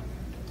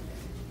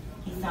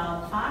 He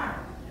saw the fire.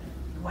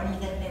 What do you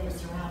think they were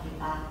surrounded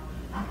by?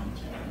 I can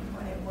tell you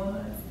what it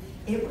was.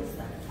 It was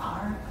the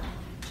fire of God.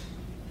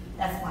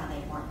 That's why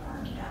they weren't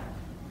burned up.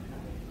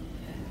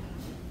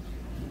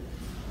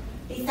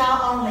 He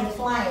saw only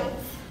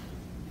flames.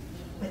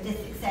 With this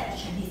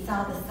exception, he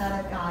saw the Son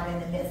of God in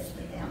the midst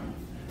of them.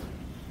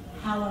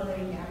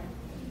 Hallelujah.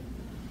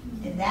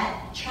 In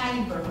that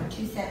chamber were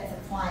two sets of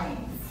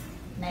flames,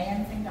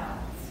 man's and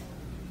God's.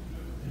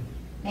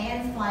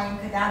 Man's flame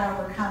could not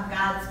overcome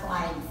God's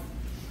flames.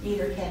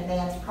 Neither can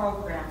man's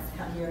programs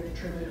come near the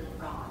true will of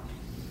God.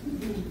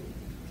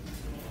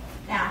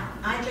 Now,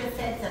 I just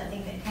said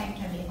something that came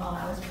to me while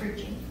I was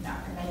preaching. Now,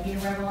 maybe a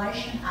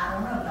revelation. I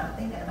don't know, but I'm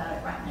thinking about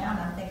it right now, and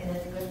I'm thinking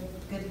it's a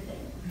good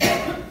thing.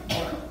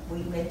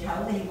 We've been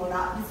told that he will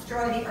not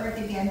destroy the earth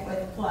again with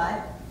a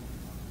flood,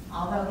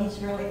 although he's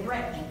really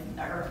threatening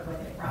the earth with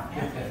it right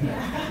now.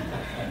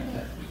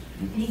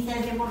 And he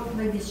says it won't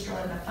be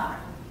destroyed by fire.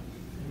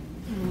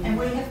 And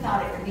we have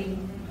thought it would be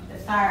the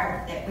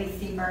fire that we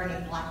see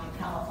burning like in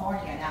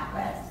California and out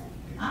west.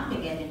 I'm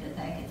beginning to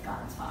think it's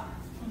God's fire.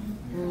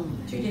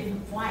 Mm-hmm. Two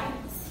different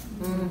flames.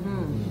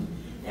 Mm-hmm.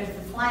 There's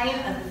the flame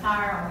of the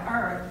fire on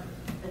earth,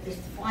 but there's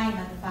the flame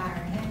of the fire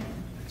in heaven.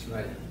 That's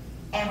right.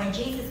 And when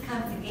Jesus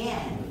comes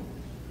again,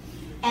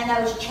 and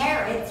those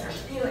chariots are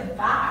spewing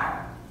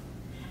fire,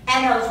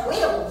 and those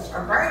wheels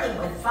are burning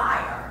with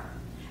fire,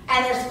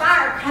 and there's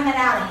fire coming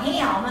out of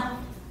him,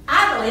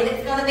 I believe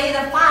it's going to be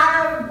the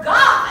fire of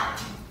God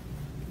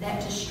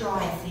that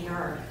destroys the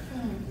earth.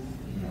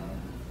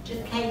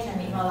 Just came to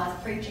me while I was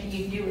preaching.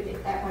 You do with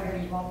it that whatever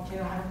you want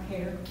to. I don't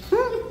care.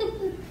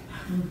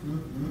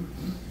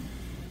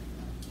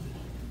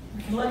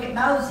 We can look at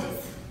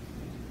Moses.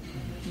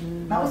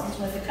 Moses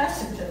was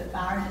accustomed to the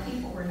fire, and the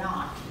people were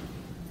not.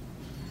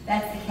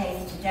 That's the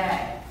case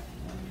today.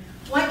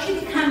 Once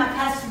you become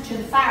accustomed to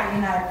the fire,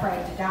 you're not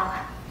afraid to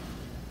die.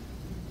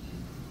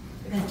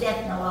 Because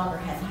death no longer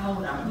has a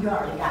hold on you. You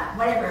already got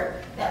whatever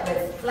that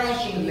was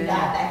fleshy you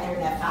got back there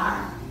in that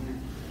fire.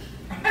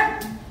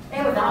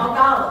 It was all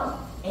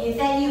gone.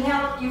 Anything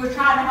you were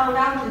trying to hold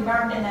on to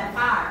burned in that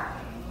fire.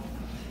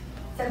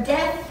 So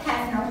death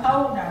has no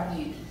hold on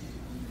you.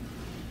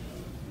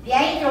 The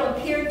angel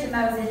appeared to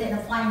Moses in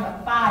a flame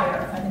of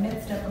fire from the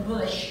midst of a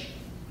bush.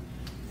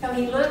 So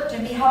he looked,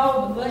 and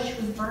behold, the bush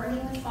was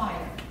burning with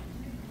fire,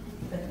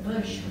 but the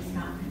bush was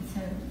not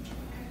consumed.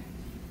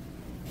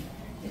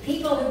 The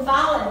people who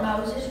followed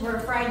Moses were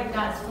afraid of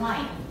God's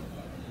flame.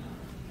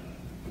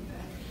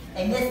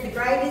 They missed the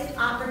greatest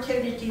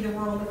opportunity the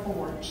world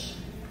affords,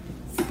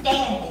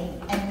 standing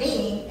and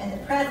being in the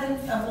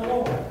presence of the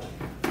Lord.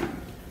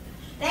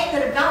 They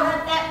could have gone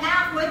up that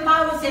mountain with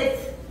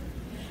Moses.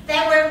 They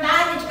were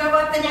invited to go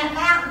up in that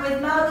mountain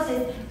with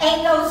Moses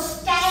and go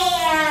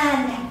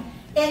stand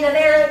in the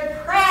very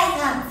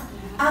presence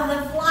of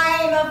the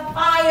flame of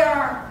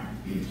fire.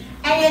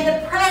 And in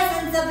the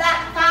presence of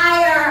that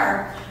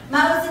fire,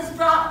 Moses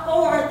brought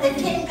forth the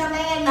 10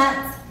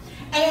 Commandments.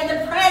 And in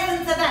the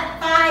presence of that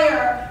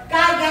fire,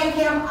 God gave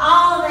him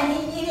all that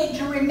he needed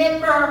to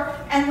remember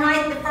and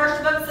write the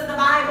first books of the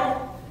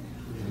Bible.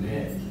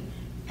 Amen.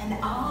 And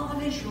all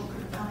of Israel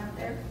could have gone up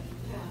there.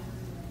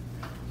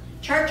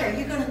 Church, are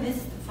you going to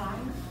miss the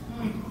fire?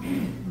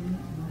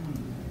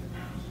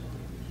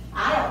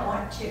 I don't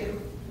want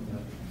to.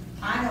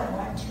 I don't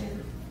want to.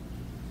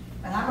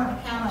 But I'm going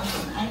to count on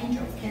some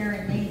angels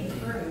carrying me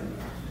through.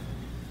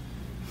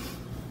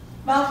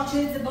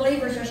 Multitudes of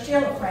believers are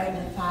still afraid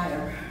of the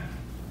fire.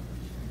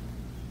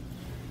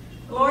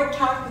 The Lord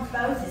talked with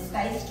Moses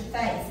face to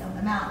face on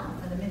the mountain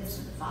from the midst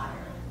of the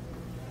fire.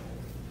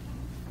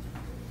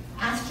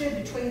 I stood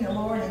between the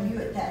Lord and you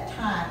at that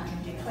time to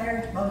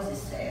declare,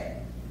 Moses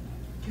said,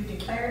 to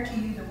declare to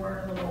you the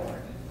word of the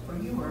Lord, for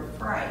you were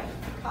afraid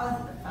because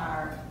of the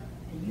fire,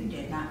 and you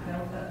did not go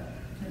up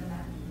to the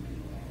mountain.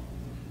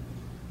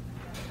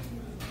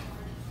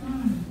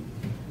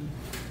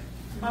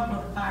 What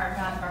will the fire of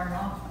God burn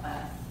off of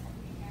us?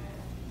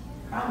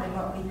 Probably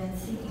what we've been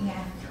seeking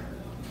after.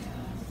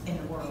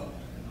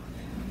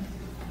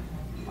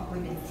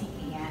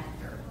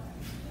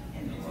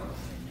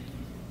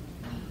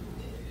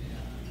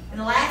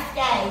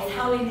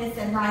 holiness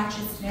and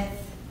righteousness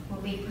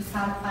will be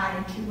personified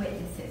in two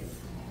witnesses.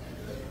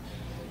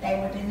 They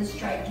will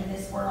demonstrate to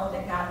this world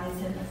that God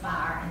is in the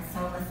fire, and so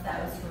must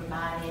those who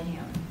abide in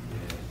him.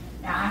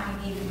 Now, I can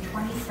give you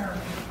 20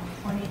 sermons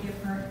on 20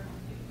 different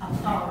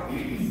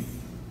authorities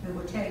who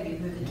will tell you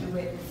who the two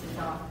witnesses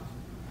are.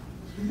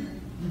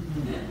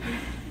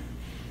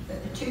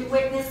 But the two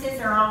witnesses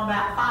are all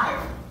about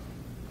fire.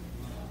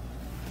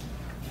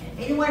 And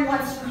if anyone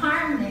wants to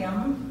harm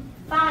them,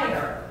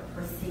 fire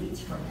proceeds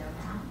from their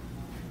mouth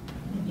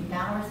and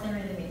devours their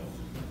enemies.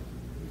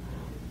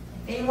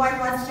 If anyone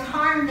wants to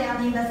harm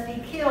them, he must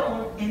be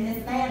killed in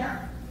this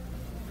manner.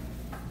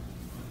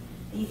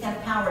 These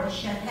have power to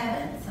shut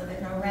heaven so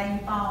that no rain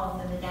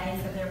falls in the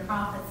days of their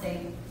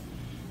prophecy.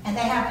 And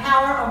they have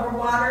power over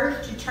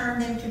waters to turn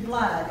them to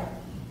blood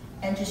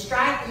and to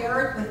strike the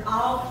earth with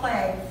all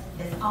plagues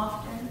as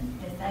often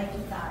as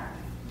they desire.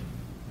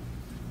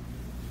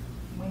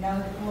 We know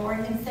that the Lord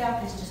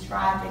himself is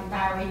described in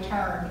fiery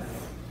terms.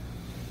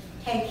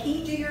 Take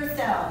heed to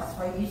yourselves,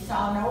 for you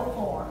saw no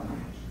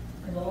form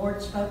when the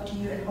Lord spoke to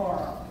you in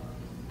horror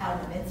out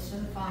of the midst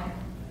of the fire.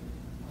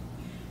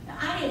 Now,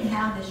 I didn't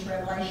have this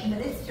revelation,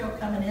 but it's still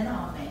coming in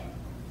on me.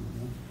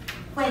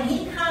 When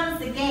he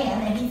comes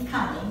again, and he's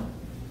coming,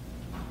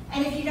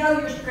 and if you know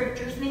your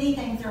scriptures, many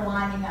things are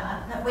lining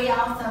up, but we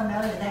also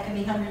know that that could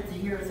be hundreds of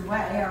years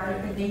away, or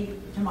it could be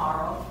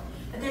tomorrow.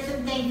 But there's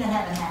some things that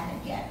haven't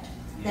happened yet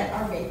that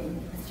are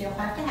written, that still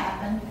have to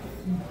happen.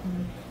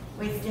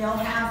 We still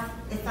have,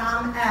 it's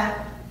on,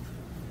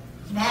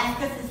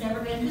 Damascus has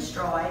never been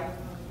destroyed.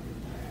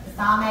 The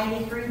Psalm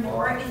 83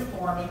 war is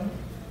forming.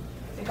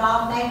 The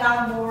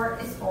Gog-Magog war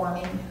is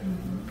forming.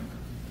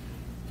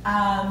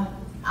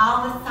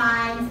 All the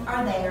signs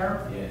are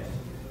there. Yes.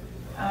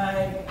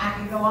 I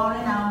could go on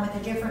and on with the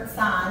different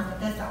signs, but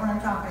that's not what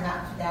I'm talking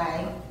about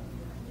today.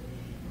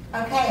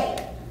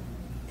 Okay,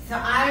 so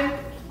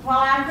while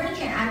I'm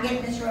preaching, I'm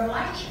getting this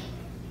revelation.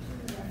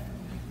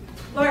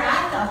 Lord,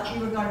 I thought you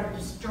were going to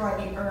destroy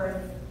the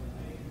earth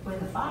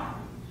with a fire.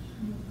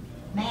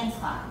 Man's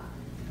fire.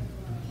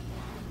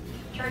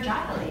 Church,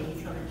 I believe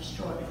he's going to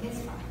destroy it with his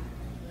fire.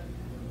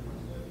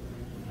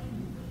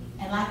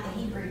 And like the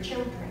Hebrew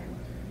children,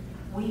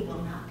 we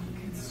will not be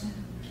consumed.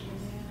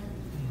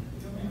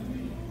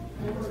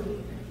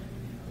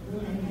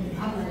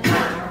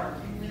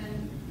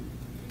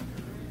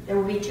 There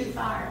will be two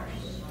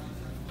fires.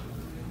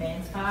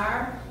 Man's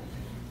fire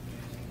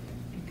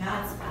and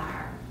God's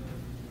fire.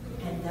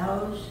 And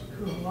those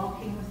who are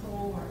walking with the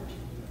Lord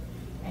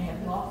and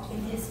have walked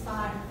in his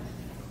fire,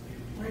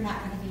 we're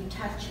not going to be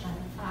touched by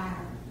the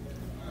fire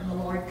when the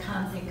Lord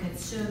comes and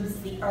consumes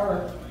the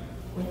earth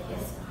with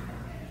his fire.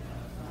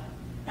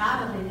 Now,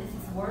 I believe this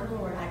is the word of the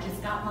Lord. I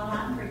just got while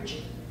I'm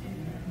preaching.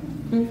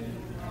 You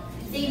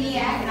see me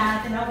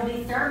agonizing over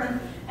these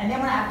sermons, and then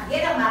when I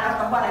get them, I don't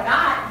know what I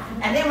got.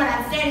 And then when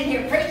I'm standing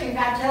here preaching,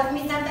 God tells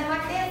me something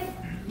like this.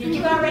 Did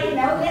you already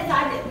know this?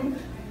 I didn't.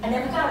 I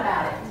never thought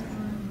about it.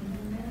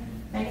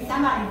 Maybe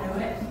somebody knew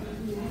it.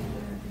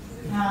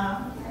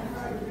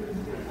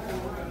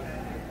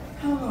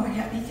 Oh, Lord,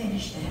 help me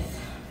finish this.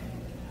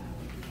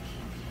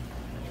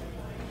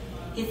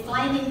 His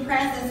flaming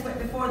presence went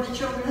before the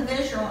children of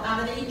Israel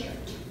out of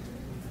Egypt.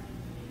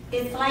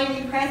 His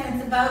flaming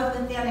presence abode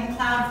with them in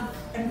clouds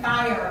and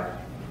fire.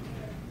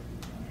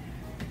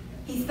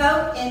 He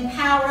spoke in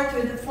power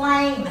through the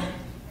flame.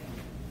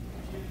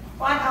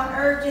 What on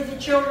earth did the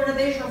children of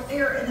Israel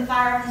fear in the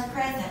fire of his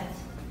presence?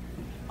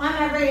 Why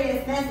am I reading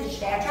this message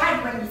today? I tried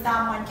to bring you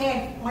Psalm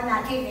 110,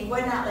 119, he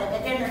would not let me. I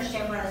didn't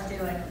understand what I was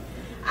doing.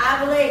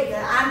 I believe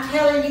that I'm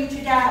telling you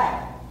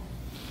today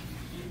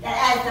that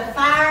as the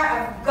fire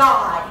of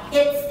God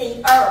hits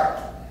the earth,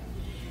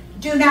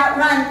 do not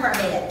run from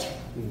it.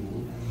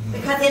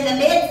 Because in the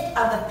midst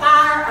of the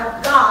fire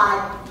of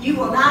God, you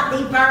will not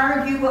be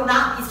burned, you will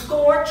not be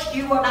scorched,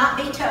 you will not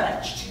be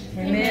touched.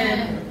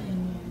 Amen.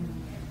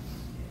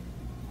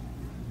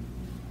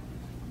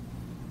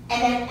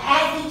 And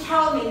as he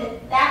told me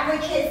that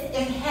which is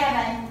in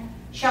heaven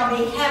shall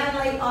be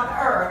heavenly on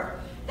earth,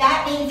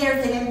 that means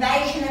there's an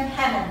invasion of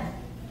heaven.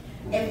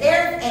 If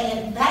there's an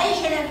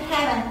invasion of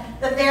heaven,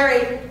 the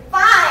very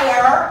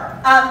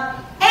fire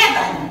of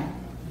heaven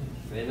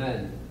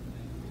Amen.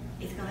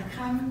 is going to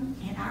come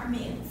in our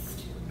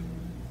midst.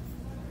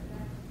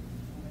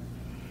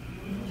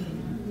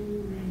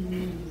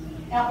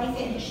 Help me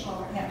finish,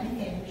 Lord. Help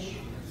me finish.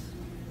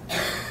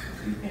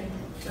 You can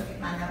look at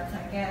my notes,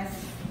 I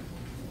guess.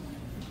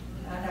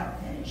 I don't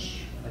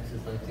finish.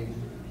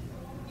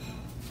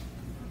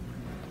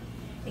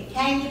 It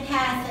came to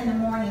pass in the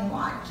morning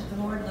watch that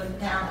the Lord looked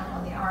down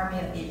upon the army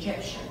of the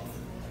Egyptians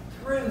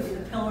through the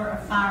pillar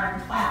of fire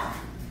and cloud.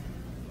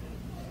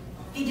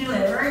 He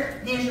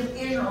delivered the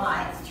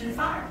Israelites through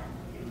fire.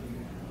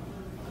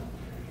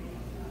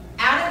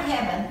 Out of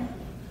heaven,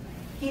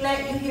 he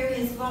let you hear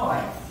his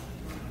voice,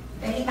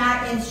 that he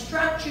might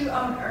instruct you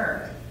on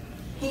earth.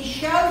 He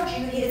showed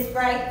you his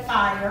great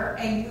fire,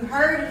 and you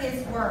heard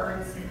his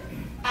words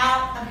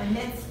out of the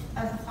midst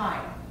of the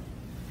fire.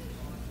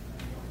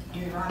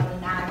 Deuteronomy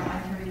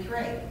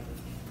 9:1-3.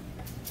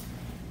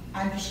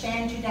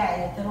 Understand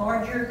today that the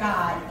Lord your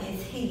God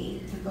is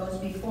He who goes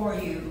before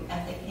you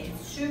as a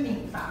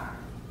consuming fire.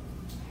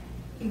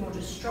 He will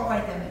destroy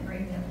them and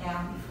bring them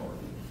down before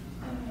you.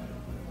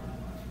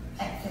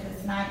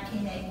 Exodus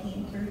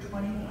 19:18 through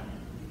 21.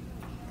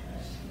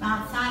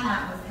 Mount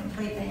Sinai was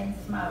completely in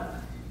smoke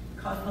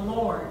because the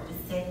Lord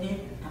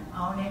descended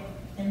upon it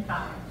in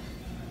fire.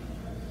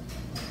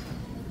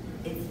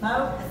 Its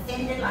smoke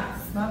ascended like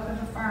the smoke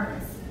of a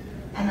furnace,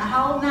 and the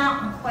whole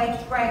mountain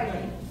quaked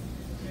greatly.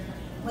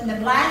 When the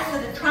blast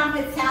of the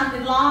trumpet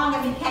sounded long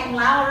and became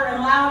louder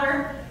and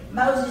louder,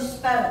 Moses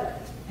spoke,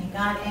 and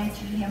God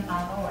answered him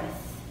by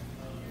voice.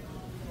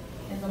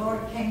 And the Lord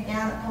came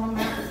down upon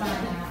Mount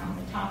Sinai on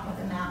the top of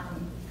the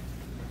mountain.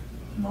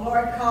 And the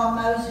Lord called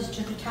Moses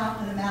to the top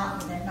of the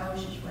mountain, and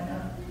Moses went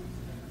up.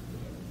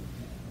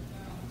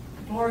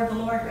 The glory of the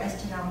Lord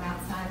rested on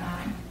Mount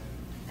Sinai,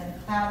 and the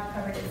cloud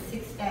covered it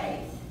 6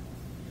 days.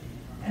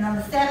 And on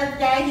the seventh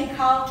day he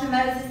called to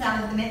Moses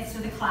out of the midst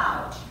of the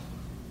cloud.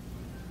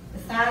 The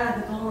sight of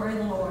the glory of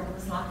the Lord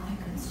was like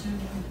a consuming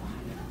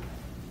fire.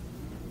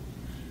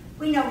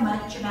 We know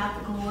much about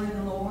the glory of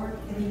the Lord.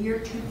 In the year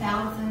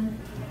 2000,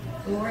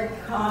 the Lord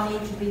called me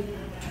to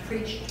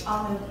preach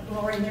on the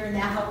glory during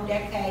that whole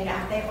decade.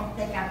 I don't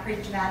think I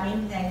preached about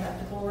anything but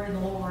the glory of the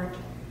Lord.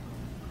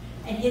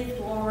 And His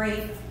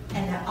glory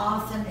and the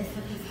awesomeness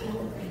of His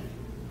glory.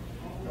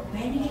 But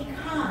when He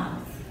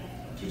comes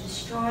to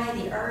destroy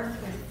the earth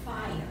with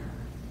fire,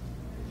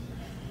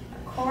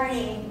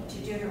 according to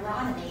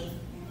Deuteronomy,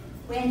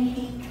 when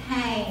He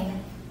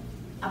came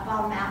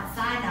upon Mount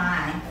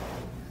Sinai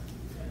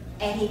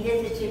and He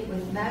visited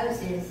with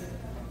Moses,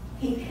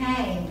 He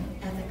came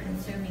as a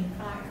consuming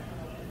fire.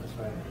 That's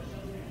right.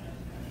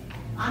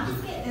 I'm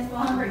just getting this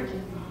hungry.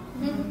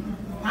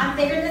 I'm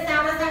figuring this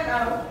out as I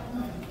go.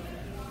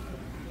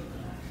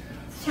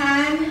 It's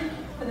time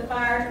for the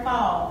fire to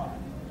fall.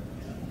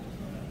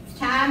 It's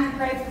time to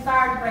pray for the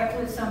fire to break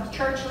loose on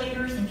church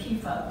leaders and pew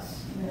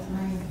folks. Yes,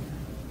 ma'am.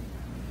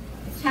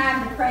 It's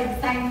time to pray the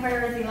same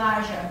prayer as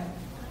Elijah.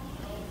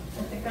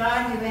 That the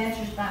God who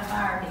answers by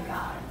fire be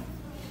God.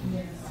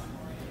 Yes.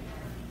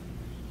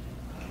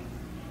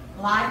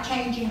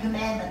 Life-changing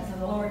commandments of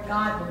the Lord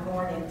God were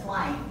born in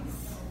flames.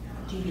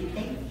 Do you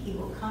think He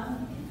will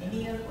come in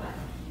any other way?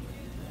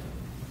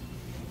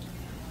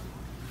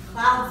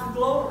 Clouds of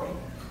glory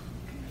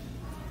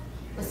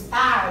was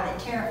fire that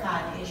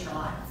terrified the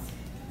Israelites.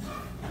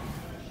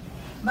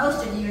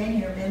 Most of you in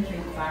here have been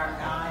through the fire of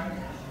God.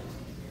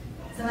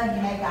 Some of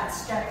you may have got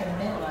stuck in the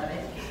middle of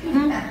it.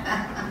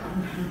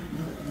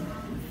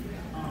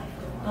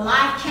 The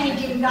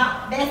life-changing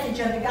message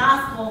of the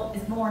gospel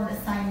is born the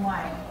same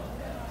way.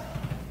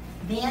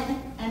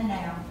 Then and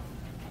now,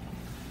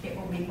 it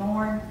will be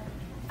born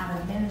out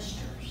of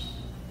ministers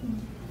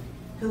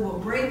who will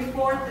bring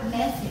forth the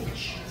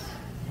message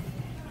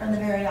from the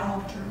very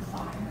altar of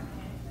fire.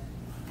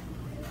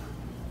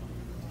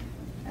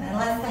 And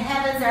unless the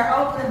heavens are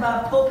open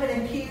above pulpit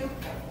and pew,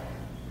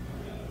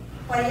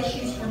 what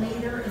issues from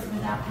either is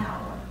without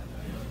power.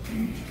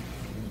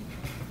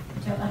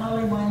 Until the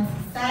Holy Ones,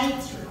 the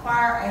saints,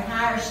 require a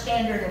higher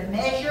standard of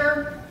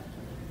measure,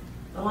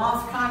 the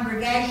lost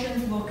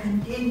congregations will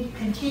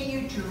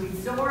continue to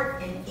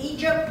resort in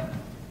Egypt,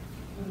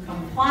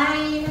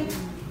 complain,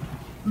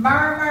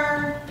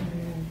 murmur,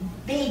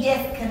 be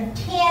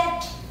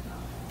discontent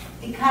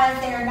because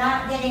they are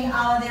not getting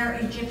all of their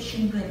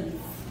Egyptian goodies.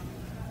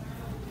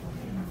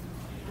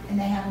 And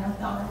they have no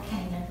thought of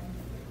Canaan.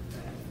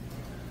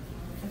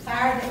 The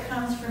fire that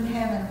comes from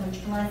heaven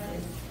which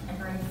blesses and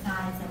brings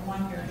signs and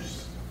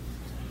wonders.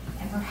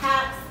 And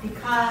perhaps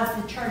because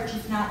the church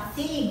is not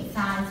seeing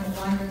signs and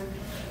wonders,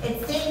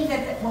 it seems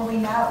that, well, we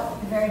know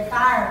the very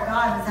fire of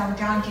God was on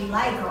John G.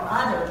 Lake or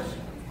others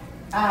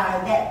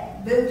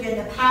that moved in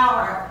the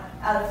power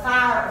of the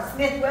fire of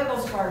Smith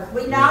Wigglesworth.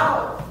 We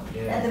know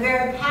that the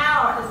very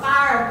power, the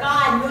fire of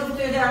God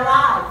moved through their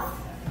lives.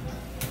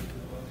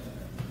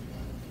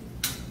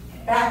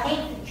 But I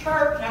think the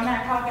church, when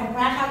I talk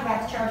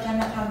about the church, I'm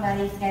not talking about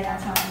Eastgate,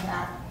 I'm talking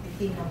about the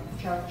Kingdom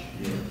Church.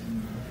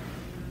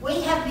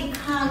 We have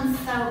become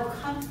so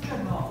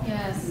comfortable.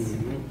 Yes.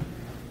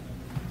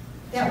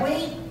 That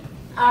we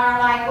are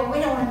like, well, we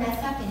don't want to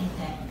mess up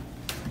anything.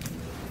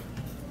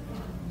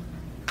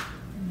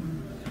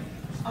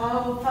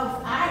 Oh,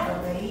 folks, I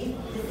believe,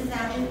 this is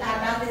how I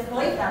about this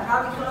belief. I'm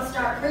probably going to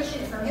start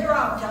preaching from here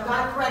on until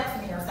God corrects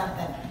me or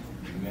something.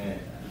 Amen.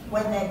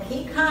 When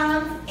He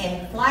comes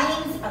in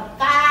flames of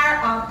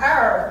fire on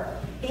earth,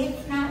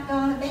 it's not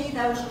going to be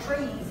those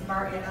trees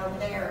burning over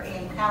there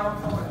in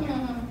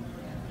California.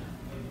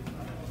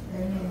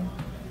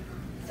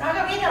 It's not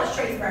going to be those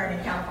trees burning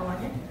in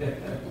California.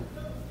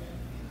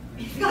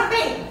 It's going to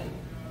be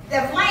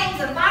the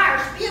flames of fire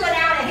spewing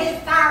out of His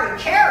fiery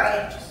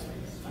chariot.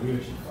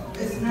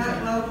 It's not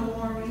global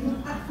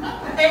warming.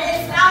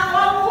 It's not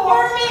global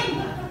warming.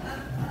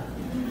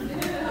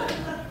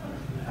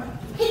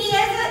 He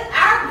isn't.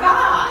 Our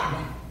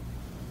God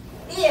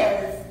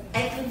is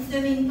a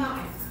consuming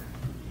fire.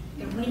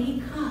 And when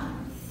He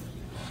comes,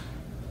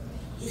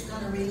 He's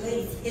going to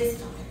release His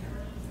fire.